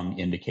strong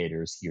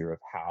indicators here of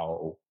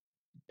how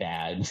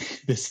bad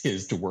this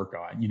is to work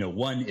on.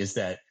 One is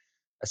that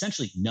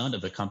essentially none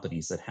of the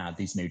companies that have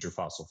these major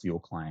fossil fuel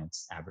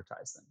clients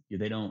advertise them.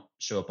 They don't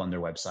show up on their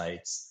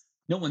websites.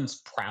 No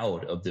one's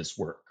proud of this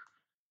work.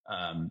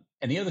 And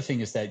the other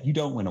thing is that you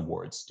don't win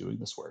awards doing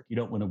this work. You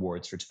don't win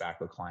awards for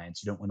tobacco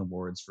clients. You don't win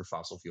awards for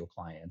fossil fuel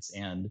clients.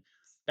 And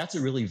that's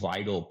a really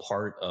vital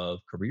part of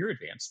career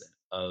advancement,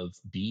 of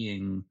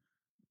being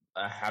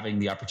having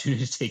the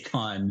opportunity to take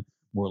on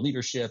more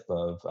leadership,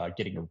 of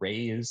getting a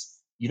raise.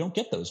 You don't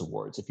get those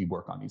awards if you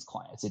work on these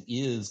clients. It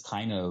is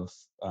kind of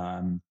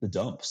the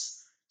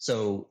dumps.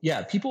 So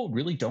yeah, people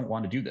really don't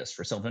want to do this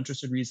for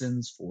self-interested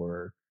reasons,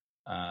 for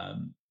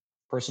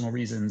personal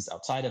reasons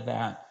outside of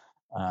that.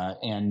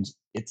 And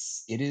it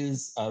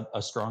is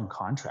a strong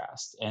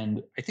contrast.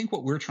 And I think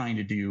what we're trying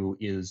to do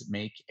is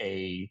make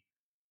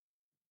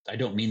I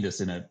don't mean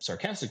this in a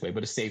sarcastic way,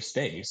 but a safe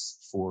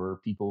space for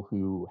people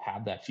who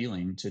have that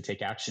feeling to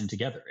take action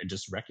together and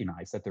just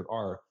recognize that there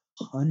are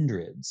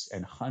hundreds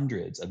and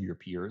hundreds of your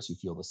peers who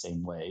feel the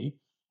same way.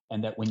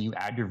 And that when you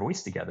add your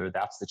voice together,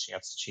 that's the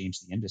chance to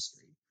change the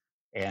industry.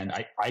 And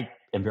I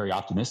am very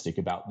optimistic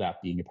about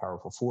that being a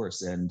powerful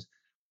force. And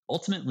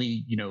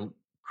ultimately,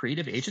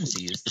 creative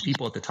agencies, the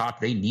people at the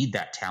top, they need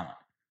that talent.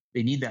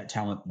 They need that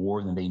talent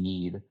more than they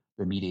need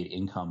the immediate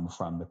income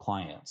from the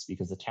clients,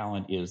 because the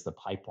talent is the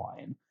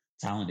pipeline.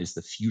 Talent is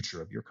the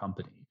future of your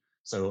company.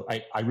 So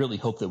I really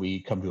hope that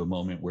we come to a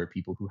moment where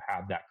people who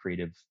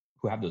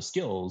have those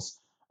skills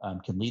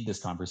can lead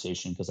this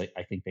conversation, because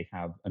I think they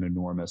have an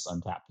enormous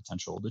untapped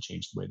potential to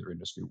change the way their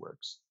industry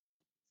works.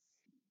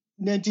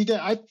 Nandita,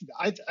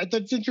 I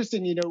that's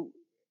interesting.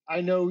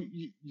 I know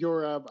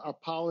you're a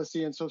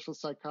policy and social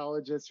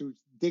psychologist who's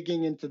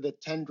digging into the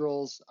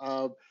tendrils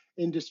of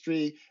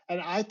industry, and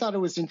I thought it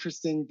was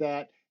interesting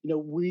that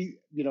we,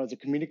 as a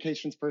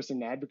communications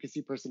person, an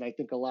advocacy person, I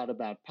think a lot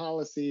about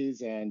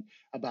policies and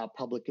about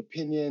public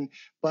opinion.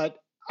 But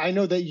I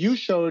know that you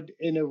showed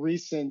in a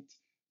recent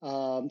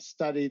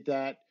study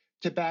that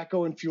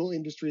tobacco and fuel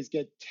industries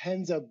get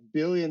tens of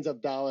billions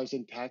of dollars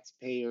in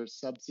taxpayer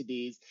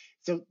subsidies.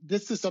 So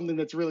this is something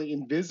that's really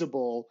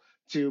invisible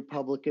to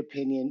public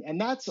opinion.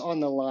 And that's on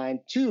the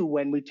line, too,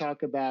 when we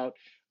talk about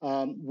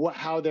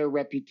how their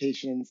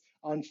reputations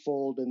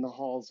unfold in the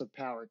halls of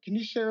power. Can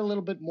you share a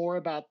little bit more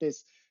about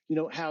this?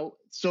 How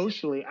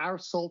socially our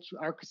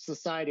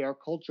society, our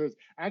culture is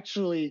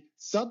actually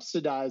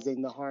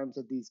subsidizing the harms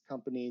of these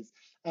companies.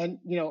 And,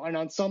 and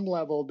on some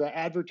level, the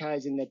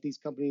advertising that these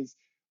companies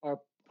are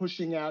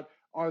pushing out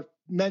are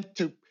meant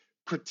to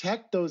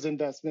protect those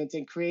investments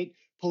and create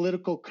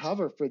political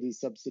cover for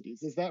these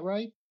subsidies. Is that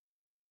right?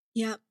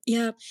 Yeah.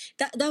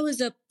 That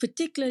was a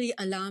particularly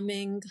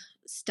alarming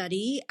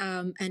study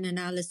and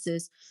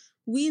analysis.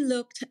 We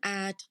looked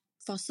at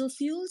fossil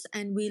fuels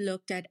and we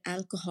looked at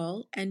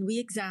alcohol, and we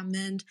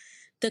examined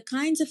the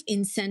kinds of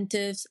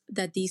incentives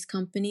that these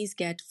companies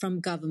get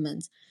from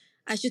governments.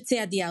 I should say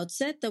at the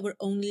outset that we're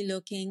only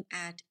looking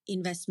at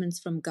investments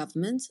from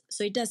governments,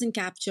 so it doesn't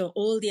capture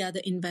all the other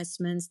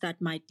investments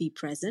that might be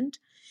present.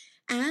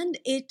 And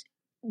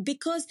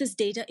because this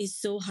data is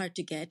so hard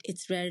to get,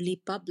 it's rarely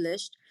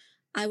published,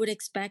 I would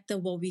expect that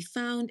what we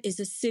found is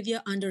a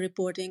severe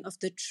underreporting of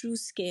the true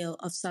scale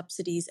of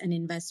subsidies and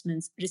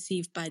investments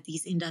received by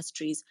these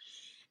industries.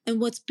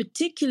 And what's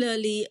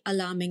particularly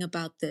alarming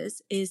about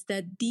this is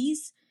that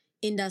these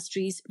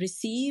industries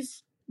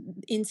receive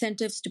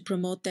incentives to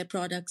promote their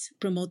products,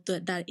 promote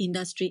that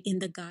industry in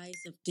the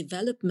guise of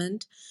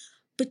development,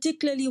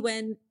 particularly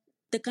when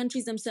the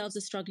countries themselves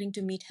are struggling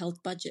to meet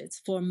health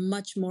budgets for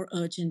much more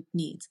urgent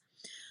needs.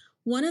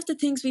 One of the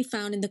things we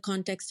found in the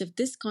context of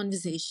this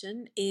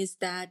conversation is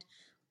that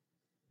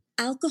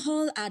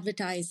alcohol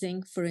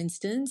advertising, for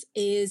instance,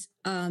 is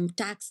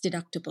tax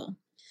deductible.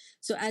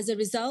 So as a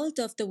result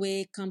of the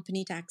way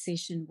company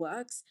taxation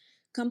works,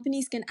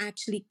 companies can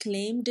actually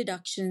claim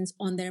deductions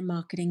on their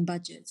marketing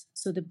budgets.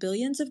 So the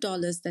billions of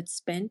dollars that's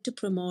spent to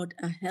promote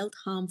a health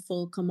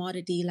harmful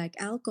commodity like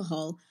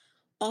alcohol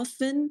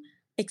often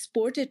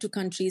exported to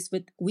countries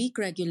with weak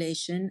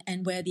regulation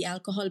and where the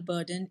alcohol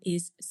burden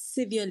is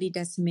severely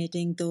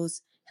decimating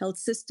those health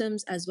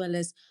systems as well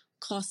as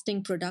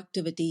costing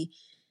productivity.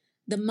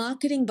 The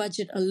marketing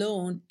budget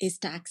alone is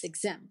tax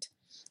exempt.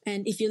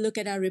 And if you look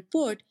at our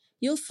report,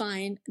 you'll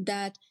find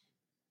that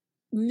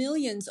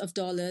millions of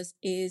dollars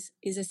is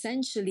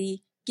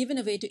essentially given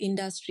away to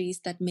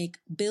industries that make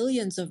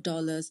billions of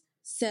dollars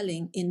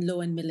selling in low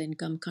and middle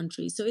income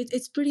countries. So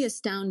it's pretty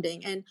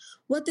astounding. And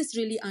what this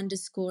really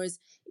underscores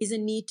is a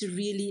need to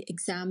really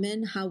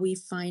examine how we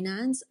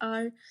finance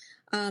our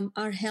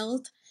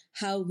health,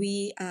 how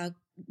we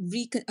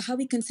how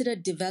we consider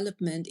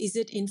development. Is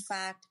it in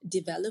fact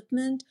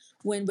development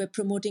when we're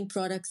promoting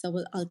products that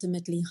will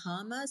ultimately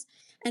harm us?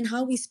 And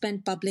how we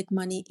spend public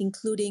money,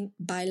 including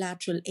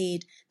bilateral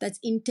aid that's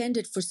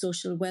intended for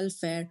social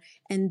welfare,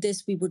 and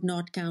this we would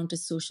not count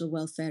as social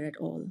welfare at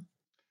all.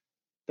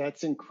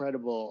 That's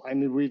incredible. I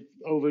mean, we've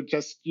over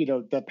just,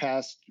 the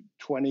past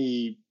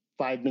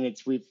 25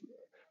 minutes, we've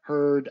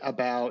heard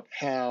about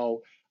how,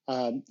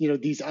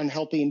 these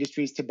unhealthy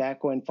industries,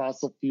 tobacco and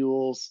fossil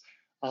fuels,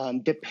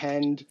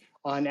 depend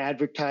on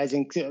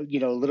advertising, a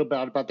little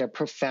bit about their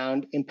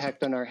profound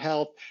impact on our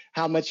health,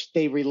 how much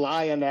they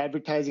rely on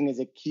advertising as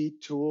a key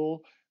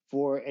tool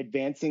for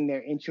advancing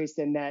their interest,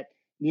 and that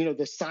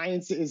the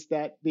science is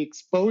that the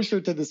exposure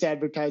to this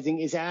advertising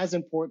is as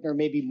important or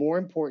maybe more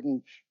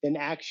important than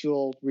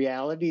actual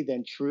reality,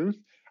 than truth.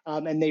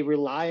 And they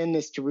rely on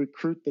this to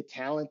recruit the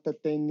talent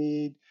that they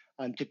need,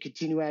 to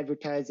continue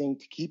advertising,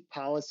 to keep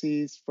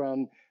policies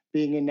from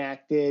being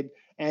enacted,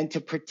 and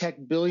to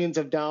protect billions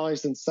of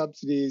dollars in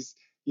subsidies,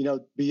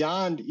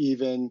 beyond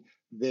even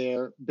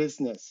their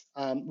business.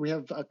 We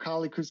have a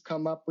colleague who's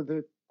come up with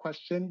a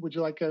question.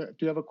 Do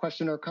you have a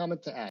question or a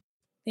comment to add?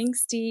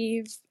 Thanks,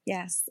 Steve.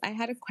 Yes, I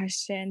had a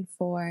question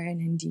for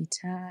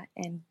Nandita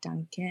and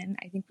Duncan.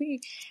 I think we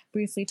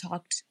briefly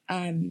talked,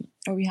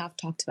 or we have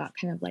talked about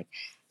kind of like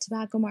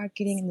tobacco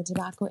marketing and the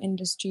tobacco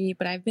industry,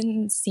 but I've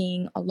been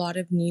seeing a lot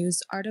of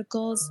news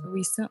articles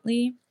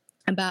recently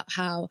about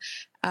how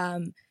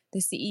the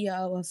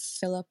CEO of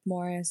Philip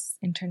Morris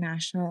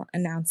International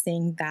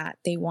announcing that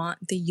they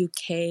want the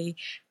UK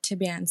to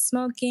ban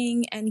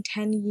smoking in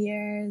 10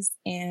 years.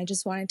 And I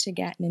just wanted to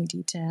get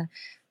Nandita,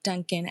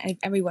 Duncan, and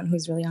everyone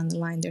who's really on the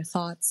line, their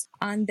thoughts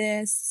on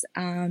this,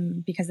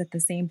 because at the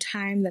same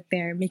time that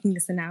they're making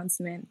this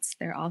announcement,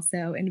 they're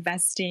also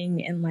investing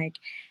in like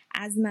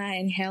asthma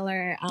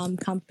inhaler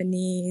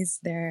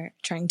companies. They're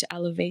trying to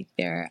elevate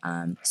their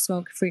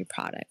smoke-free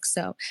products.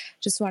 So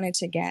just wanted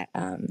to get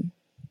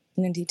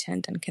Nandita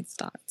and Duncan's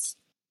thoughts.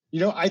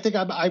 I think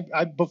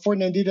I before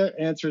Nandita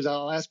answers,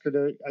 I'll ask her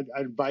to,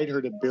 I invite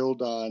her to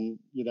build on,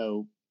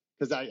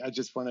 because I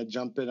just want to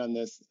jump in on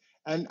this.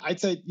 And I'd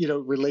say,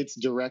 relates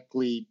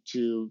directly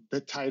to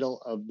the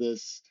title of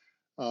this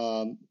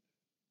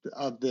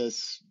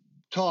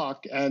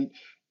talk. And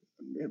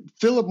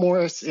Philip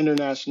Morris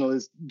International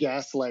is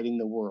gaslighting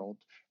the world.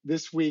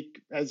 This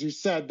week, as you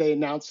said, they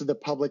announced to the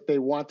public they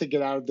want to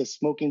get out of the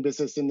smoking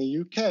business in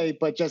the UK.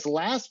 But just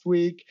last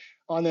week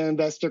on their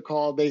investor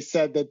call, they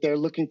said that they're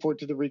looking forward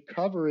to the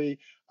recovery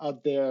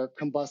of their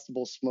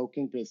combustible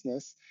smoking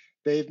business.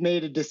 They've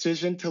made a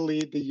decision to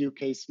leave the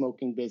UK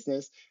smoking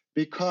business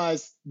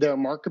because their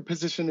market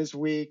position is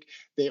weak.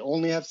 They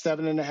only have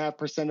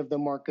 7.5% of the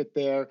market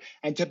there.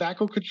 And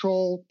tobacco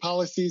control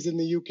policies in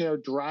the UK are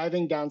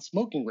driving down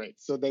smoking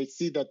rates. So they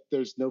see that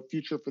there's no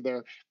future for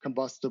their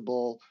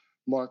combustible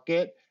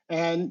market.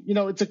 And,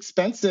 it's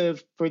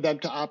expensive for them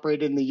to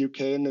operate in the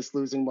UK in this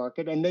losing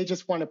market. And they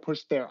just want to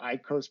push their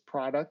IQOS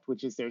product,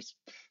 which is their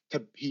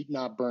to heat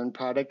not burn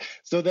product.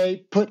 So they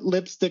put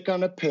lipstick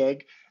on a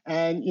pig.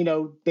 And,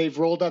 they've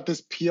rolled out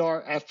this PR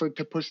effort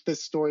to push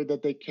this story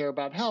that they care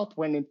about health,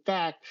 when in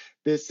fact,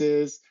 this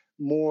is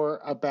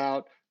more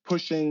about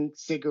pushing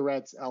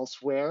cigarettes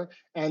elsewhere.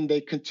 And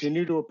they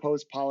continue to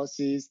oppose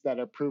policies that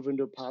are proven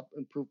to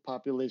improve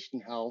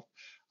population health.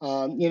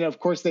 Of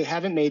course, they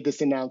haven't made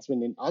this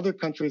announcement in other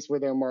countries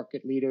where they're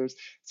market leaders.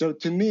 So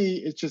to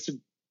me, it's just a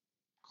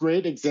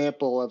great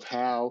example of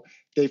how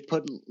they've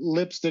put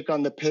lipstick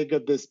on the pig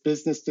of this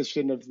business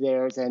decision of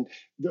theirs, and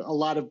a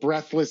lot of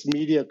breathless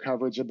media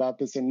coverage about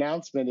this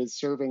announcement is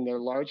serving their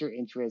larger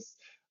interests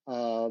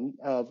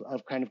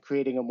of kind of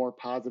creating a more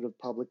positive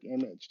public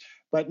image.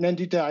 But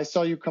Nandita, I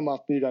saw you come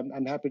off mute.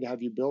 I'm happy to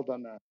have you build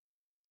on that.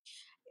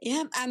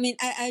 Yeah, I mean,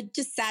 I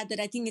just said that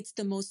I think it's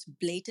the most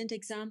blatant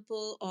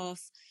example of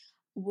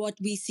what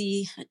we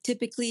see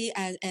typically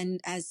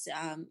as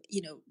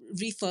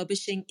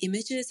refurbishing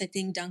images. I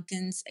think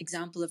Duncan's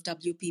example of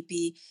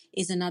WPP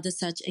is another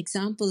such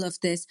example of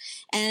this.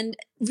 And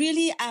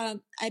really,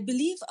 I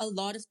believe a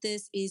lot of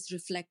this is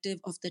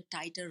reflective of the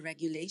tighter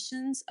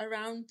regulations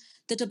around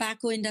the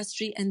tobacco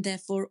industry, and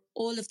therefore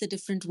all of the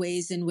different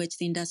ways in which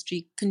the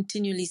industry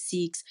continually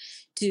seeks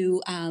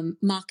to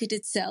market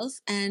itself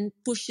and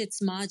push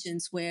its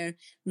margins where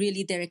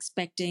really they're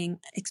expecting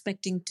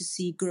to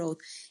see growth.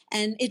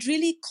 And it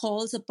really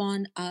calls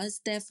upon us,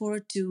 therefore,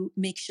 to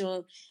make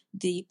sure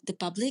the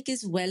public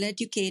is well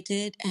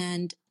educated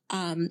and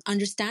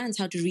understands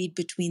how to read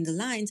between the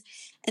lines,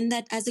 and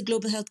that as a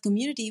global health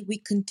community, we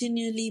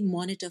continually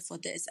monitor for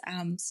this.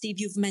 Steve,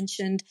 you've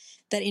mentioned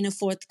that in a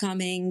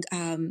forthcoming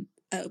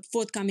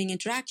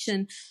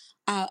interaction,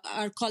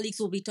 our colleagues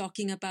will be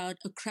talking about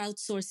a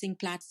crowdsourcing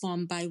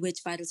platform by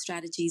which Vital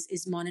Strategies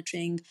is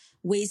monitoring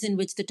ways in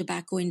which the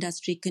tobacco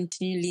industry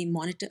continually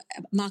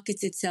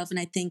markets itself. And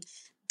I think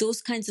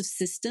those kinds of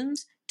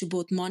systems to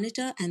both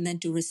monitor and then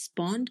to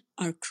respond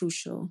are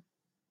crucial.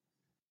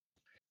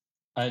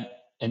 And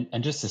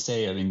just to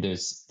say, I mean,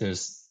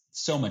 there's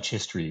so much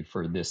history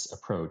for this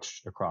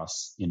approach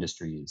across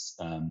industries.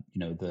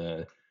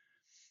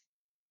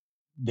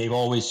 they've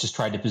always just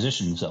tried to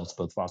position themselves,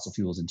 both fossil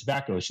fuels and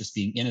tobacco, as just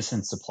being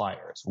innocent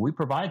suppliers. We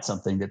provide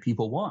something that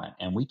people want,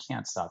 and we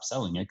can't stop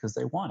selling it because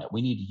they want it.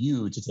 We need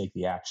you to take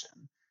the action,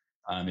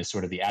 is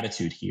sort of the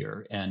attitude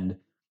here. And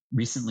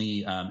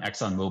recently,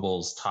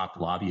 ExxonMobil's top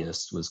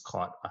lobbyist was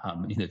caught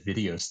in a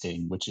video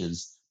sting, which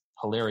is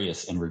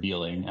hilarious and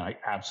revealing. And I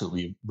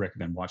absolutely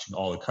recommend watching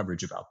all the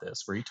coverage about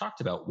this, where he talked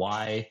about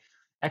why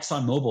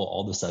ExxonMobil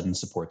all of a sudden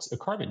supports a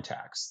carbon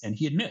tax. And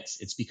he admits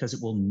it's because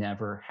it will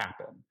never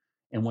happen.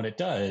 And what it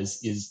does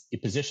is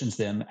it positions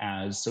them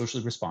as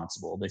socially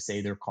responsible. They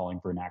say they're calling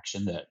for an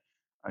action that,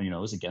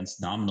 is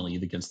nominally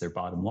against their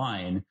bottom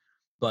line,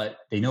 but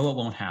they know it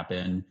won't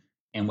happen.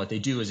 And what they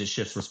do is it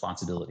shifts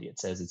responsibility. It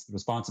says it's the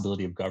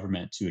responsibility of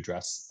government to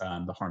address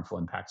the harmful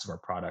impacts of our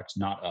product,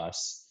 not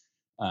us.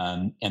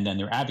 And then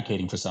they're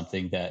advocating for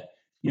something that,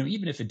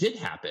 even if it did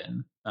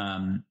happen,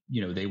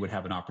 they would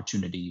have an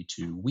opportunity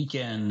to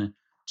weaken,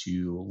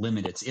 to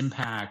limit its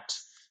impact.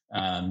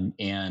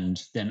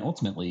 And then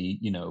ultimately,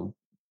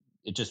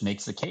 it just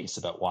makes the case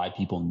about why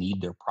people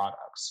need their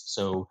products.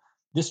 So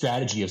this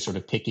strategy of sort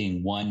of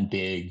picking one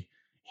big,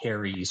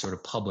 hairy sort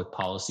of public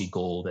policy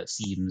goal that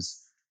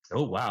seems,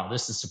 oh, wow,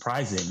 this is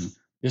surprising.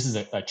 This is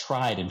a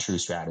tried and true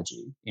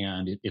strategy.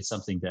 And it's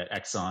something that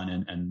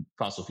Exxon and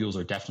fossil fuels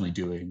are definitely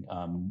doing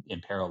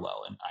in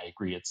parallel. And I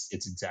agree, it's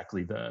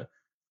exactly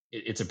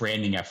it's a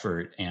branding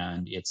effort,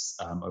 and it's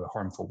a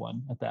harmful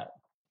one at that.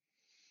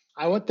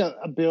 I want to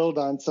build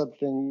on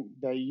something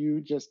that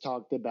you just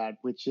talked about,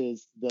 which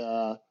is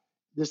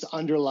this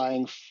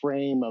underlying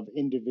frame of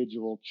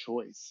individual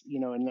choice.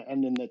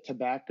 And in the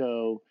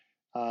tobacco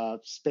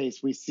space,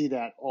 we see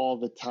that all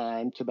the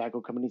time.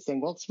 Tobacco companies saying,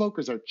 "Well,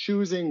 smokers are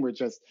choosing. We're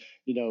just,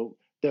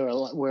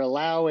 we're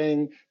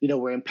allowing,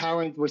 we're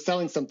empowering, we're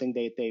selling something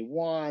they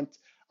want."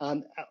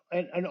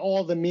 And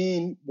all the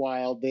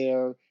meanwhile,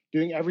 they're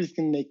doing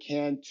everything they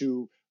can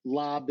to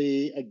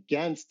lobby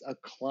against a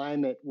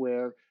climate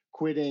where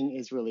quitting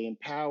is really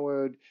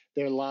empowered.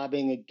 They're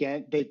lobbying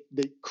against, they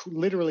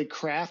literally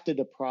crafted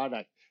a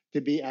product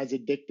to be as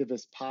addictive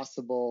as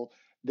possible.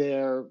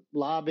 They're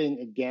lobbying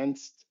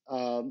against,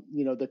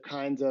 the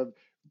kinds of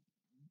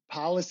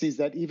policies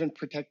that even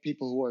protect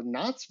people who are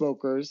not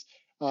smokers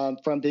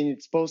from being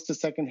exposed to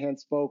secondhand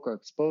smoke or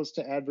exposed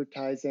to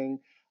advertising.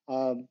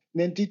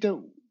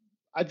 Nandita,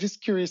 I'm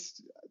just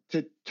curious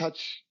to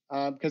touch,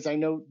 because I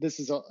know this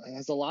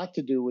has a lot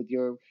to do with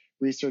your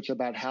research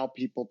about how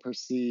people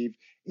perceive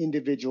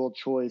individual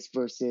choice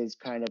versus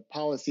kind of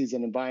policies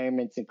and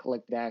environments and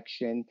collective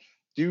action.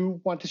 Do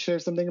you want to share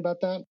something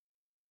about that?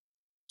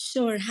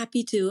 Sure,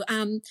 happy to.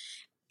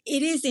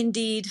 It is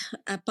indeed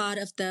a part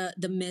of the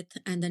myth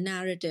and the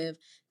narrative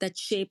that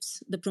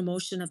shapes the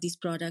promotion of these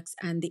products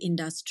and the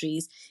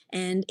industries.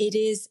 And it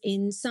is,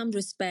 in some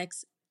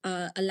respects,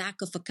 a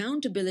lack of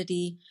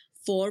accountability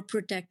for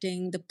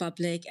protecting the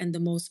public and the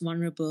most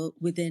vulnerable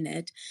within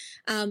it.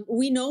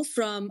 We know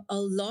from a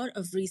lot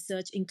of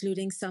research,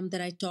 including some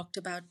that I talked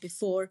about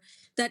before,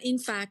 that in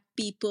fact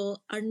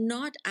people are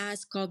not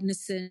as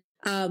cognizant.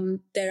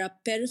 There are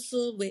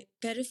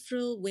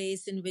peripheral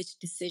ways in which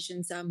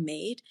decisions are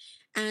made,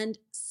 and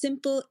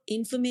simple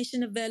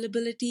information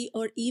availability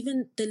or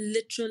even the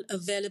literal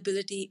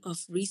availability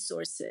of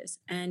resources.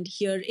 And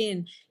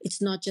herein,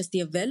 it's not just the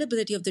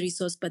availability of the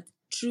resource, but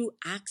true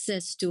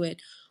access to it.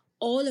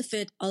 All of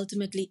it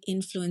ultimately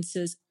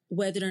influences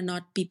whether or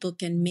not people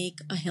can make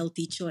a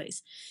healthy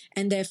choice.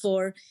 And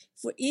therefore,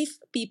 if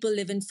people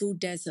live in food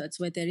deserts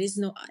where there is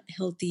no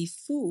healthy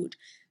food,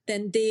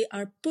 then they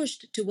are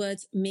pushed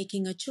towards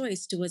making a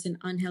choice towards an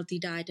unhealthy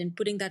diet, and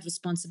putting that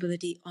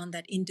responsibility on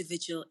that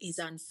individual is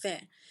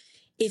unfair.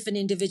 If an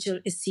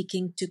individual is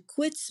seeking to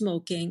quit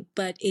smoking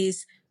but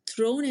is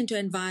thrown into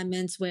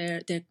environments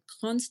where they're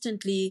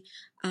constantly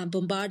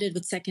bombarded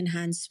with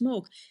secondhand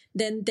smoke,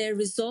 then their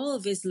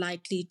resolve is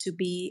likely to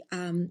be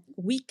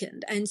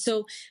weakened. And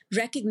so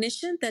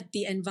recognition that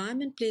the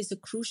environment plays a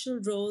crucial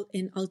role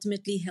in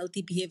ultimately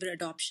healthy behavior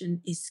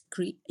adoption is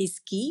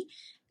key.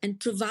 And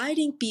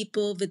providing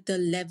people with the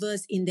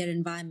levers in their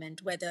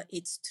environment, whether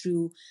it's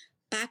through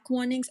pack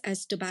warnings,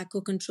 as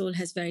tobacco control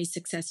has very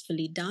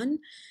successfully done,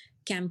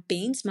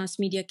 campaigns, mass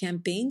media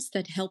campaigns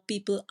that help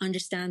people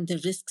understand the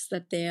risks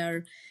that they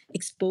are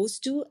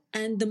exposed to,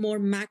 and the more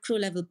macro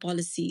level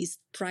policies,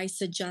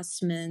 price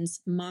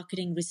adjustments,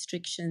 marketing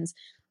restrictions,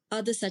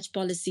 other such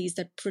policies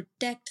that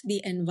protect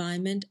the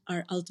environment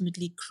are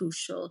ultimately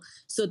crucial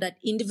so that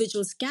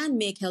individuals can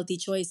make healthy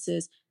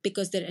choices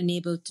because they're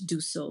enabled to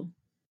do so.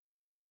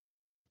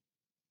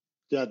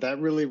 Yeah, that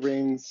really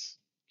rings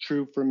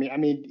true for me. I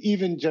mean,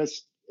 even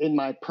just in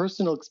my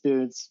personal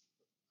experience,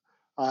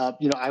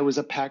 I was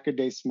a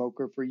pack-a-day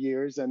smoker for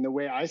years. And the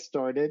way I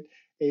started,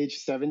 age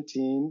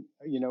 17,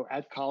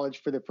 at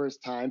college for the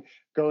first time,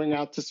 going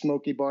out to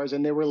smoky bars.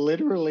 And there were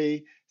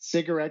literally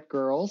cigarette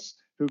girls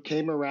who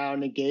came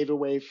around and gave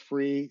away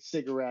free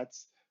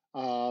cigarettes.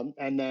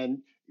 And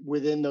then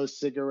within those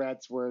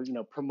cigarettes were,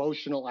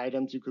 promotional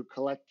items. You could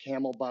collect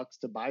Camel bucks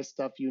to buy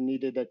stuff you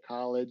needed at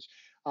college.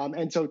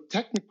 And so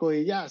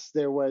technically, yes,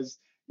 there was,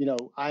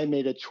 I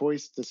made a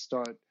choice to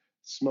start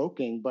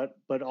smoking,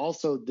 but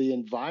also the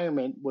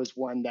environment was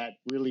one that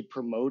really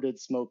promoted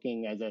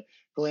smoking as a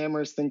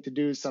glamorous thing to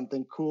do,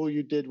 something cool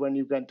you did when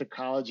you went to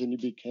college and you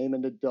became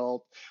an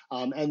adult,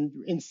 and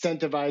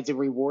incentivized and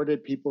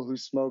rewarded people who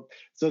smoked.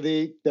 So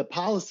the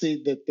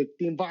policy, the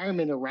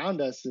environment around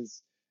us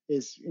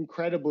is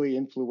incredibly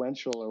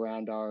influential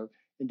around our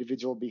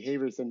individual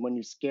behaviors. And when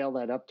you scale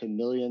that up to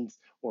millions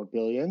or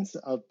billions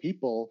of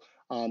people,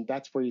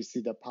 that's where you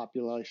see the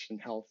population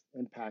health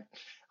impact.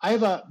 I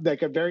have a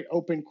very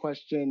open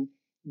question,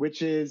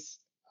 which is,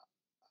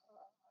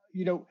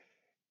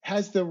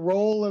 has the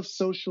role of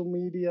social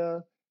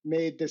media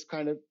made this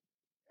kind of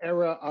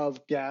era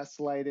of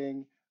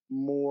gaslighting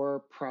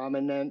more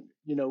prominent?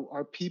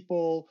 Are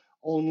people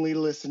only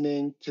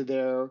listening to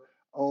their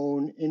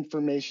own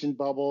information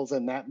bubbles,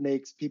 and that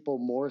makes people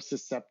more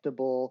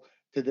susceptible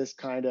to this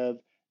kind of,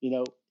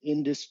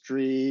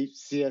 industry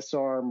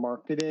CSR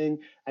marketing?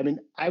 I mean,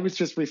 I was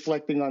just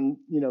reflecting on,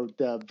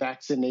 the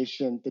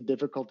vaccination, the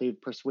difficulty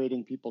of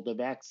persuading people to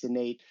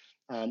vaccinate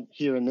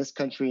here in this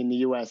country, in the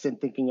US, and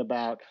thinking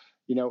about,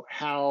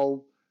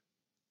 how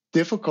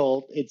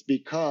difficult it's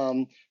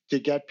become to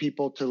get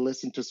people to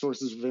listen to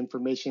sources of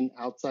information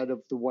outside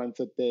of the ones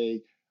that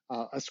they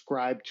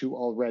ascribe to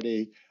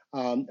already.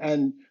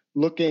 And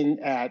looking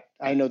at,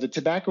 I know the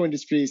tobacco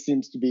industry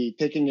seems to be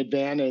taking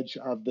advantage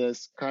of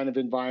this kind of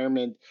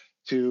environment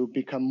to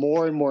become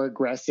more and more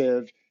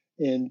aggressive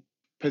in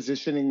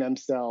positioning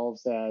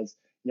themselves as,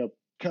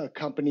 a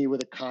company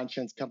with a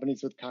conscience,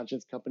 companies with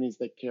conscience, companies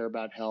that care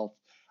about health.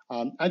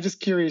 I'm just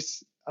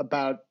curious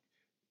about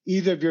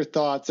either of your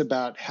thoughts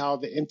about how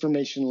the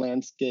information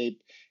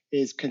landscape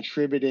is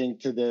contributing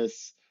to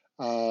this,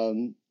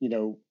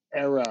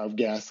 era of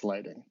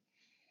gaslighting.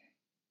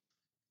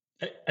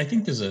 I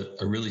think there's a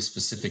really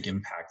specific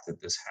impact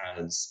that this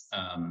has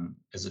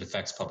as it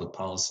affects public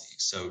policy.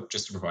 So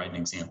just to provide an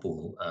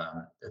example,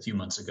 a few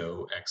months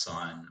ago,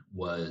 Exxon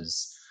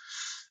was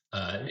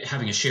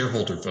having a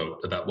shareholder vote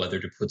about whether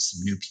to put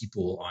some new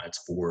people on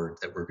its board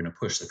that were going to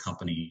push the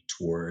company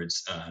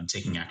towards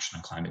taking action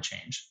on climate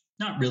change.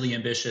 Not really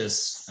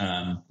ambitious,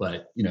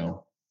 but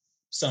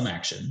some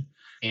action.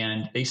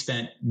 And they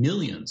spent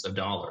millions of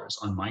dollars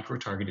on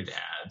micro-targeted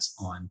ads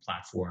on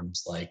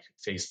platforms like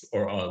Facebook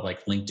or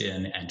like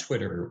LinkedIn and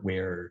Twitter,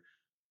 where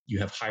you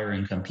have higher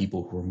income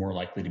people who are more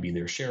likely to be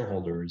their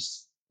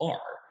shareholders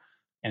are.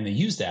 And they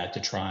use that to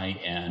try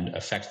and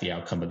affect the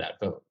outcome of that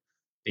vote.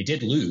 They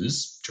did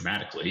lose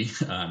dramatically,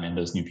 and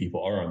those new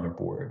people are on their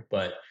board,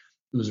 but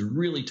it was a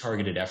really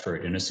targeted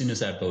effort. And as soon as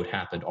that vote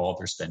happened, all of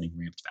their spending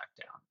ramped back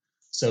down.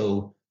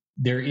 So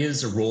there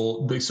is a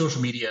role, the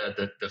social media,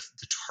 the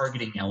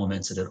targeting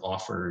elements that it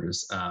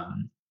offers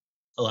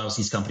allows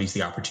these companies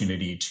the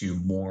opportunity to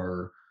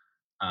more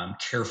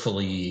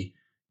carefully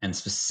and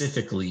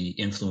specifically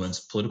influence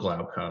political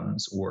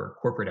outcomes or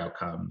corporate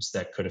outcomes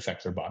that could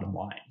affect their bottom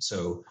line.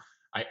 So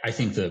I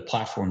think the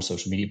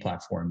social media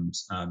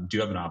platforms do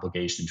have an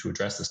obligation to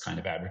address this kind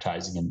of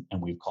advertising,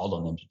 and we've called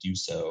on them to do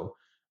so.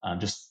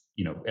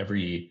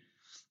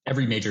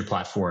 Every major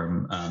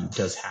platform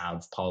does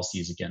have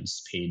policies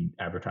against paid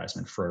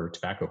advertisement for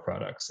tobacco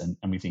products, and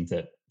we think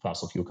that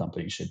fossil fuel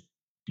companies should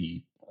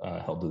be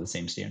held to the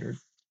same standard.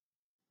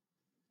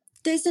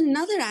 There's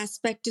another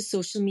aspect to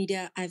social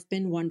media I've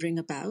been wondering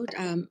about.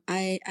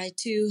 I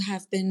too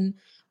have been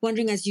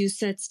wondering, as you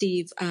said,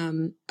 Steve,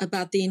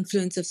 about the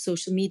influence of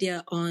social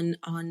media on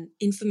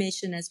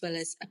information as well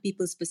as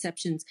people's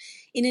perceptions.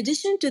 In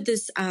addition to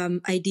this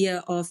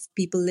idea of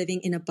people living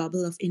in a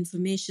bubble of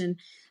information,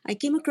 I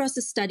came across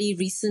a study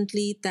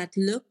recently that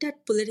looked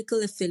at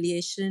political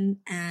affiliation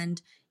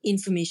and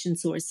information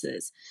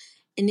sources.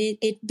 And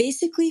it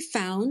basically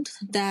found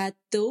that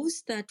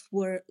those that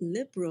were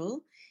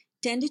liberal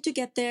tended to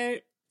get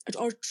their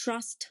or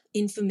trust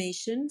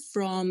information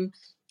from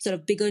sort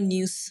of bigger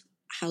news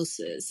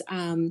houses,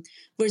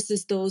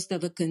 versus those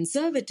that were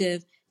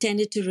conservative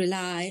tended to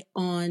rely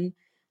on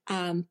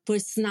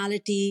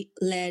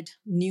personality-led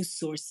news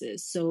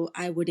sources. So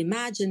I would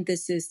imagine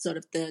this is sort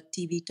of the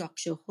TV talk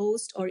show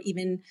host, or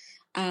even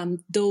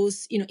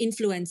those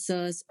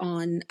influencers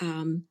on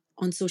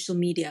social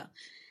media.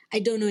 I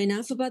don't know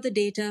enough about the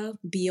data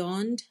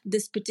beyond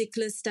this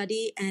particular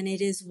study, and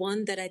it is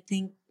one that I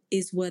think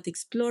is worth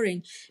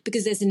exploring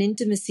because there's an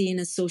intimacy in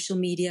a social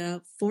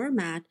media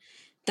format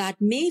that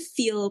may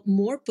feel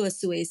more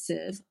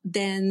persuasive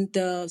than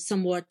the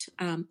somewhat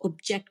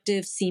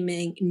objective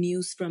seeming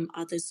news from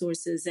other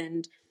sources.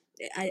 And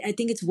I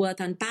think it's worth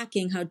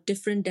unpacking how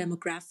different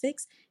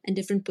demographics and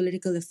different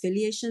political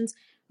affiliations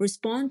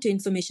respond to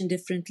information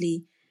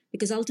differently,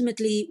 because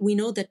ultimately we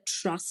know that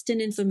trust in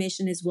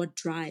information is what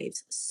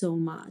drives so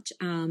much.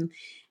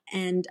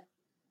 And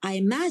I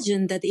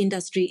imagine that the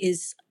industry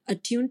is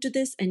attuned to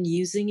this and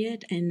using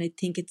it, and I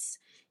think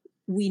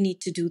we need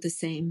to do the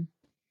same.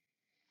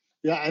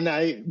 Yeah, and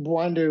I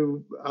want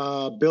to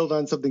build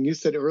on something you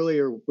said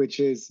earlier, which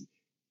is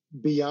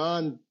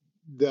beyond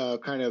the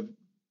kind of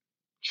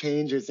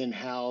changes in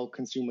how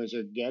consumers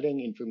are getting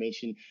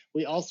information,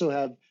 we also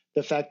have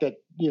the fact that,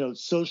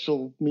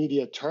 social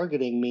media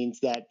targeting means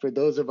that for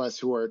those of us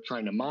who are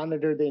trying to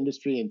monitor the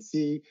industry and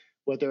see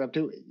what they're up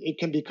to, it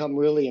can become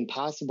really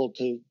impossible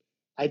to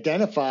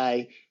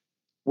identify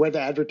where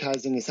the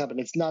advertising is happening.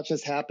 It's not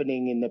just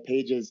happening in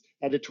the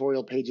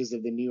editorial pages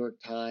of the New York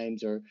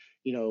Times or,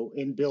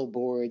 in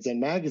billboards and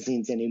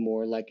magazines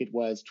anymore, like it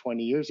was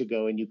 20 years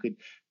ago. And you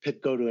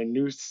could go to a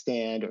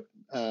newsstand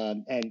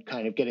and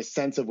kind of get a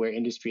sense of where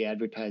industry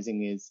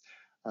advertising is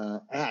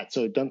at.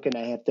 So, Duncan,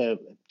 I have to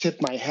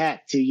tip my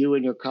hat to you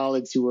and your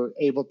colleagues who were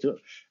able to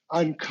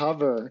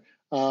uncover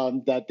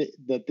that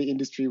the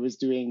industry was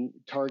doing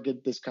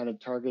this kind of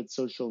target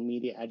social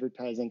media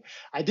advertising.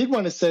 I did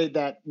want to say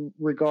that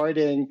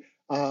regarding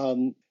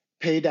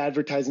paid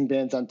advertising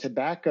bans on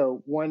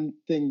tobacco, one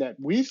thing that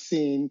we've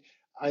seen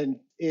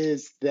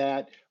is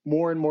that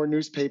more and more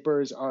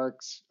newspapers are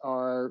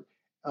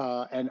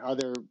and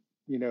other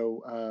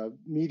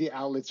media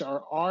outlets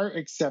are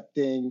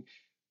accepting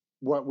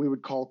what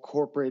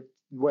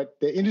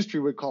the industry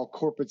would call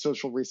corporate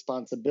social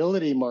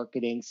responsibility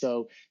marketing.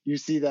 So you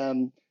see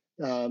them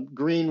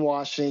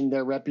greenwashing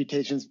their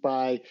reputations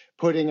by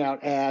putting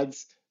out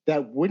ads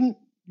that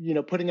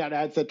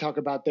talk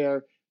about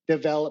their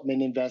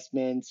development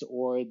investments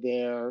or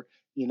their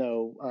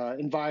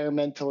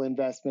environmental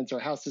investments or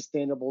how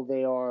sustainable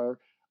they are,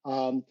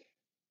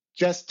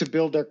 just to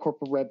build their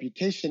corporate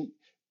reputation.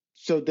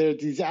 So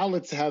these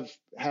outlets have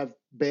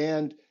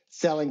banned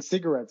selling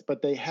cigarettes,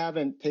 but they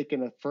haven't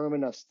taken a firm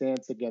enough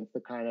stance against the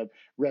kind of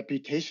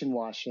reputation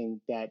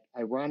washing that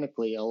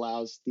ironically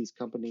allows these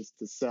companies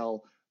to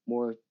sell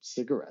more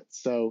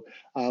cigarettes. So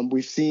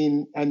we've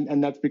seen,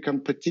 and that's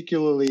become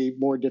particularly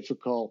more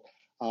difficult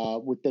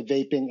with the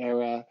vaping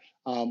era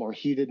or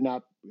heat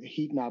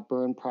not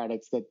burn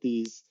products that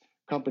these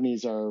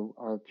companies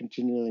are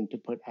continuing to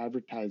put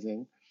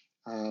advertising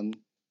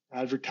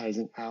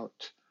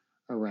out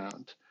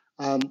around.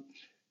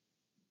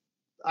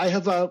 I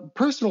have a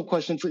personal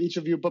question for each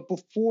of you, but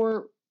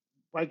before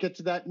I get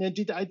to that,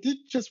 Nandita, I did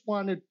just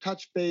want to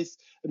touch base.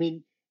 I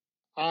mean,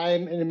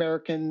 I'm an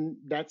American.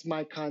 That's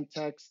my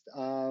context.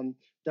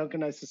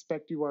 Duncan, I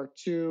suspect you are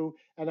too.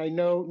 And I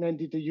know,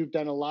 Nandita, you've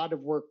done a lot of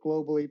work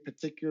globally,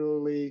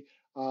 particularly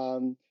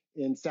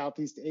in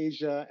Southeast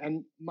Asia.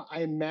 And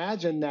I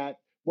imagine that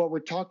what we're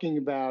talking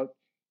about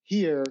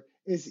here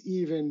is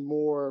even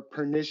more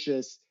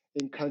pernicious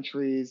in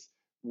countries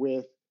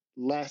with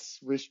less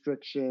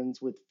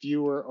restrictions, with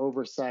fewer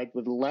oversight,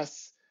 with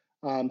less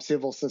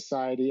civil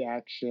society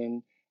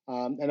action.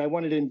 And I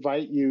wanted to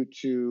invite you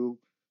to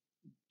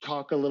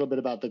talk a little bit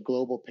about the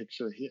global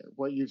picture here,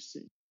 what you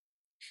see.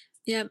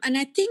 Yeah, and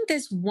I think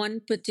there's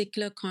one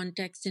particular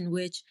context in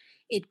which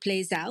it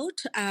plays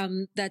out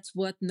that's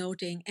worth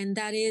noting, and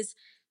that is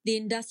the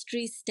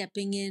industry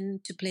stepping in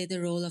to play the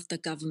role of the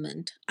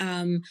government,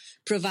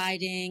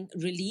 providing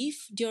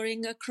relief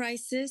during a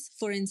crisis,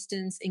 for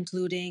instance,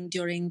 including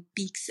during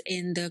peaks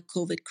in the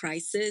COVID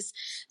crisis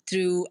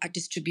through a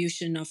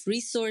distribution of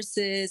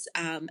resources,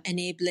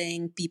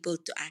 enabling people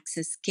to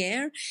access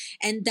care.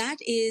 And that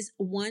is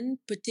one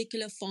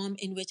particular form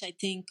in which I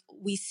think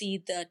we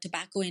see the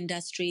tobacco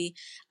industry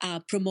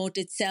promote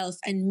itself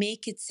and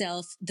make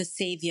itself the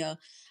savior.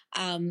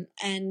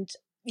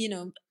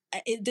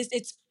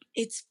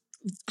 It's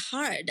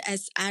hard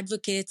as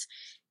advocates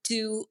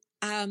to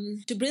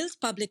build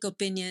public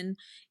opinion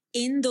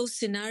in those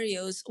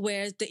scenarios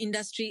where the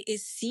industry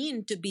is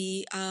seen to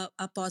be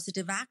a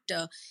positive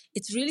actor.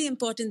 It's really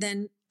important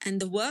then, and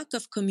the work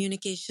of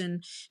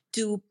communication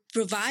to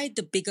provide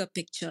the bigger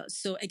picture.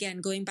 So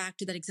again, going back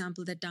to that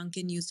example that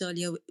Duncan used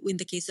earlier, in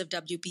the case of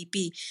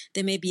WPP,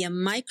 there may be a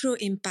micro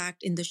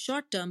impact in the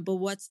short term, but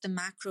what's the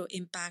macro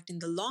impact in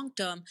the long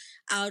term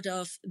out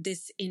of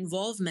this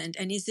involvement?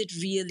 And is it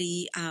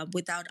really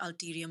without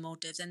ulterior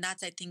motives? And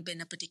that's, I think,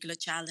 been a particular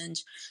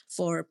challenge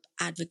for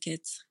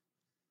advocates.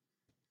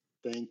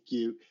 Thank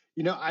you.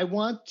 I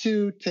want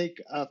to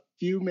take a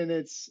few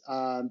minutes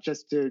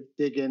just to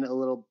dig in a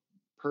little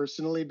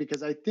personally,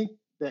 because I think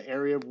the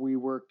area we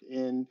work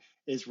in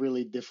is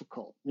really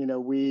difficult.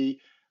 We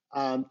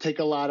take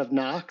a lot of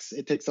knocks.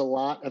 It takes a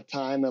lot of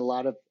time, a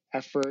lot of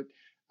effort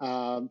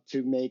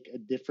to make a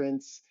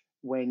difference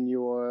when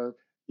you're,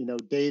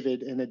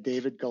 David in a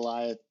David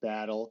Goliath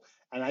battle.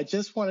 And I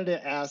just wanted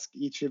to ask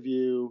each of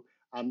you,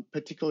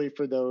 particularly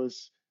for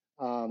those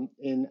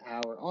in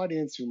our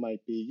audience who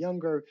might be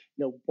younger,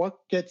 what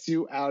gets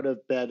you out of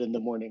bed in the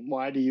morning?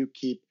 Why do you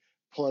keep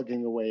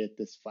plugging away at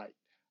this fight?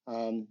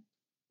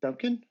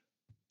 Duncan?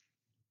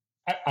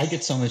 I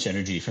get so much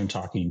energy from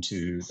talking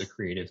to the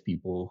creative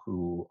people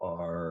who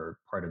are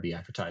part of the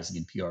advertising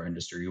and PR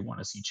industry who want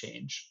to see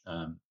change.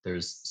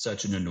 There's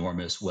such an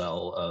enormous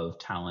well of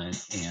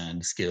talent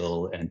and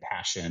skill and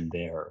passion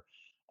there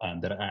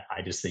that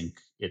I just think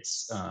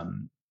it's,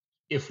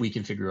 if we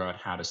can figure out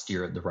how to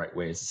steer it the right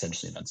way, it's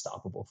essentially an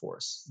unstoppable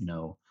force.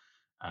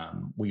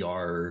 We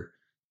are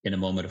in a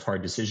moment of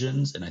hard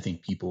decisions, and I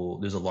think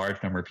there's a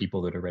large number of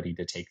people that are ready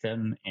to take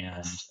them,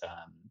 and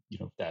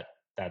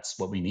that's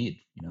what we need.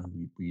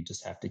 We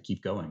just have to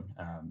keep going.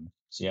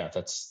 So yeah,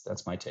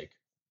 that's my take.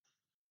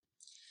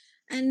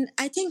 And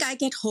I think I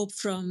get hope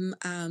from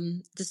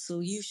the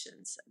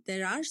solutions.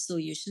 There are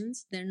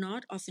solutions. They're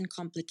not often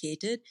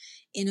complicated.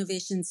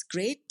 Innovation's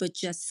great, but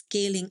just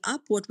scaling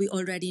up what we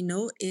already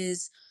know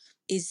is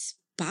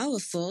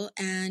powerful.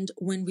 And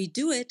when we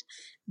do it,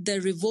 the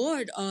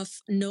reward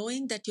of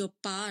knowing that you're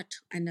part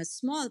and a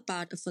small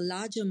part of a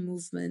larger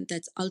movement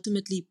that's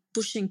ultimately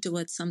pushing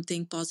towards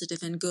something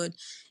positive and good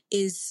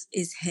is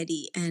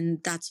heady. And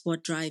that's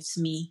what drives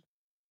me.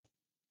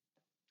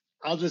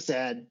 I'll just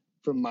add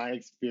from my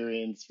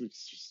experience, which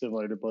is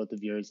similar to both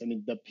of yours. I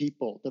mean, the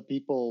people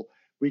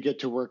we get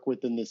to work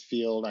with in this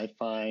field, I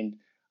find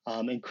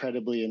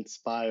incredibly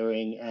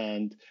inspiring,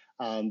 and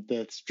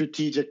the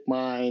strategic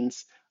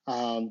minds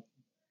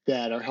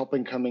that are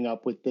helping coming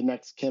up with the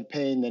next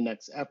campaign, the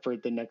next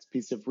effort, the next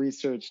piece of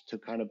research to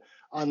kind of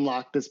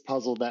unlock this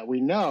puzzle that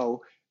we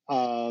know,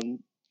 can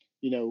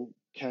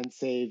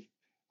save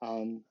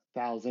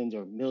thousands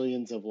or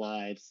millions of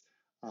lives.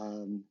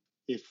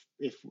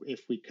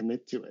 If we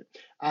commit to it.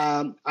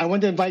 I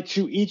want to invite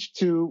you each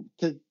to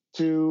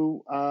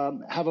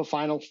have a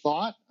final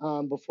thought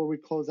before we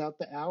close out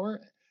the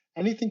hour.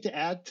 Anything to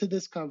add to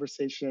this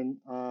conversation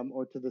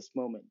or to this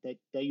moment that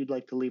you'd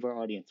like to leave our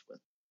audience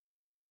with?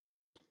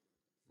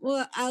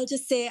 Well, I'll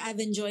just say I've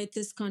enjoyed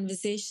this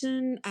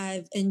conversation.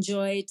 I've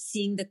enjoyed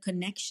seeing the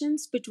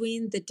connections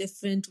between the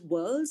different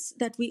worlds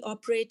that we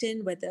operate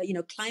in, whether,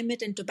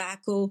 climate and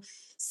tobacco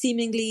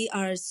seemingly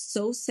are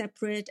so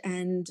separate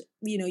and,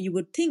 you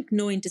would think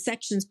no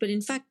intersections, but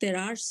in fact, there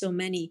are so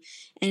many.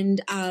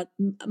 And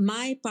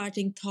my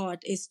parting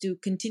thought is to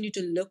continue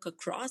to look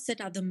across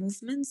at other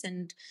movements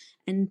and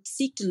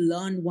seek to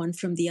learn one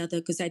from the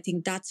other, because I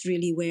think that's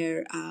really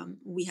where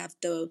we have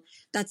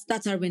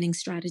that's our winning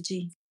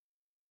strategy.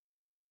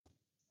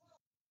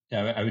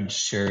 Yeah, I would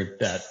share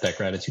that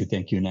gratitude.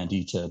 Thank you,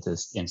 Nandita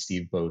and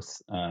Steve,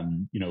 both.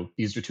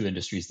 These are two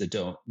industries that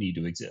don't need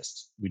to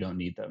exist. We don't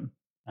need them.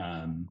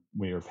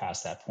 We are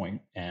past that point.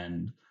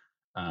 And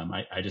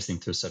I just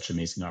think there's such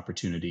amazing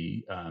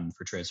opportunity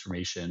for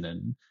transformation.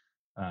 And,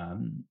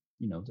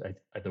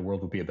 the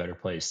world will be a better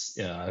place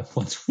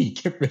once we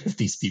get rid of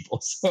these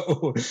people.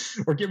 So,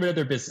 or get rid of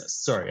their business.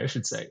 Sorry, I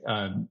should say.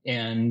 The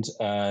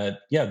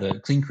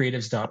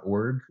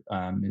cleancreatives.org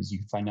is you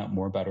can find out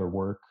more about our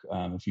work.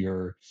 If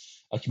you're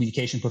a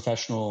communication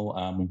professional,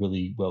 we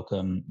really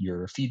welcome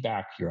your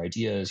feedback, your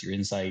ideas, your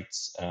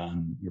insights,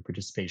 your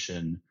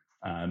participation.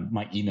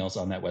 My email's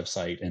on that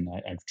website, and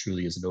I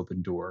truly is an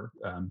open door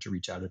to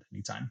reach out at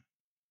any time.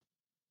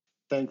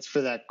 Thanks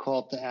for that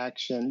call to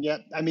action. Yeah,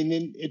 I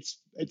mean, it's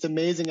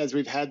amazing as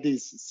we've had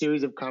these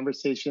series of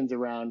conversations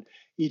around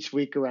each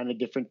week around a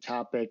different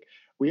topic.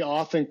 We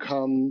often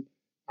come,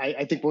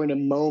 I think we're in a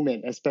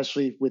moment,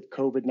 especially with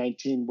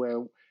COVID-19,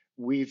 where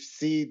we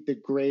see the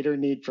greater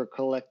need for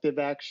collective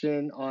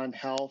action on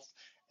health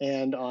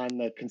and on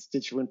the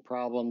constituent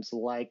problems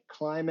like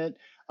climate,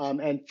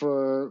 and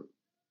for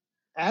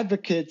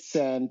advocates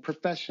and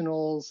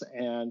professionals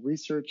and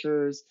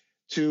researchers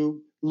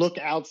to look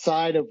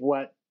outside of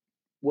what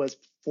was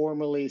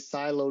formerly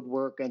siloed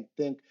work and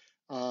think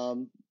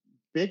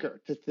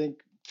bigger,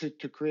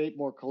 to create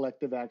more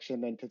collective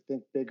action and to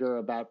think bigger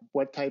about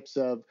what types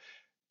of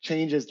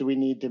changes do we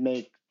need to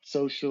make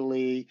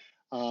socially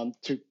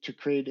to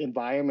create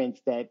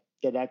environments that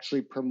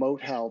actually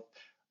promote health,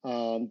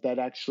 that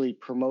actually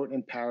promote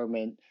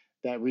empowerment,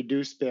 that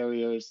reduce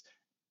barriers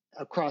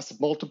across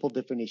multiple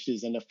different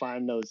issues, and to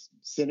find those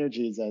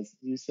synergies, as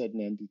you said,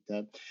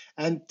 Nandita.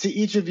 And to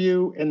each of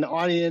you in the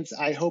audience,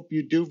 I hope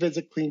you do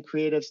visit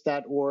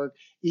cleancreatives.org.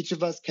 Each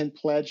of us can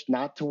pledge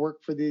not to work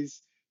for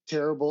these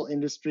terrible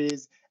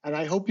industries. And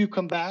I hope you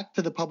come back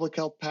to the Public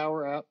Health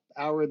Power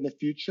Hour in the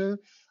future.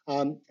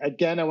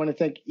 Again, I want to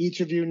thank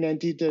each of you,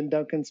 Nandita and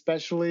Duncan,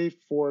 especially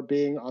for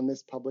being on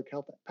this Public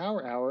Health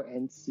Power Hour,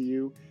 and see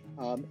you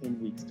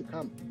in weeks to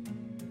come.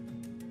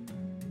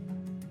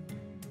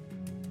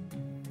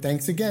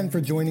 Thanks again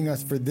for joining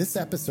us for this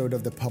episode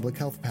of the Public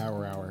Health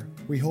Power Hour.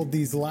 We hold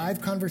these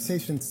live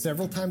conversations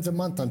several times a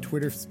month on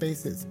Twitter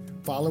Spaces.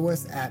 Follow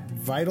us at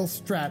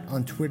VitalStrat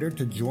on Twitter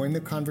to join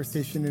the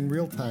conversation in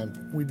real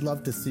time. We'd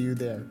love to see you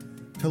there.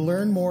 To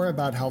learn more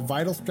about how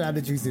Vital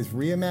Strategies is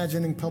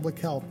reimagining public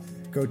health,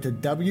 go to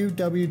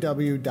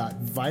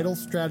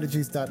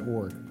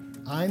www.vitalstrategies.org.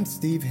 I'm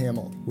Steve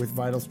Hamill with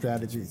Vital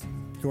Strategies.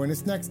 Join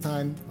us next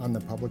time on the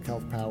Public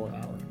Health Power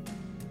Hour.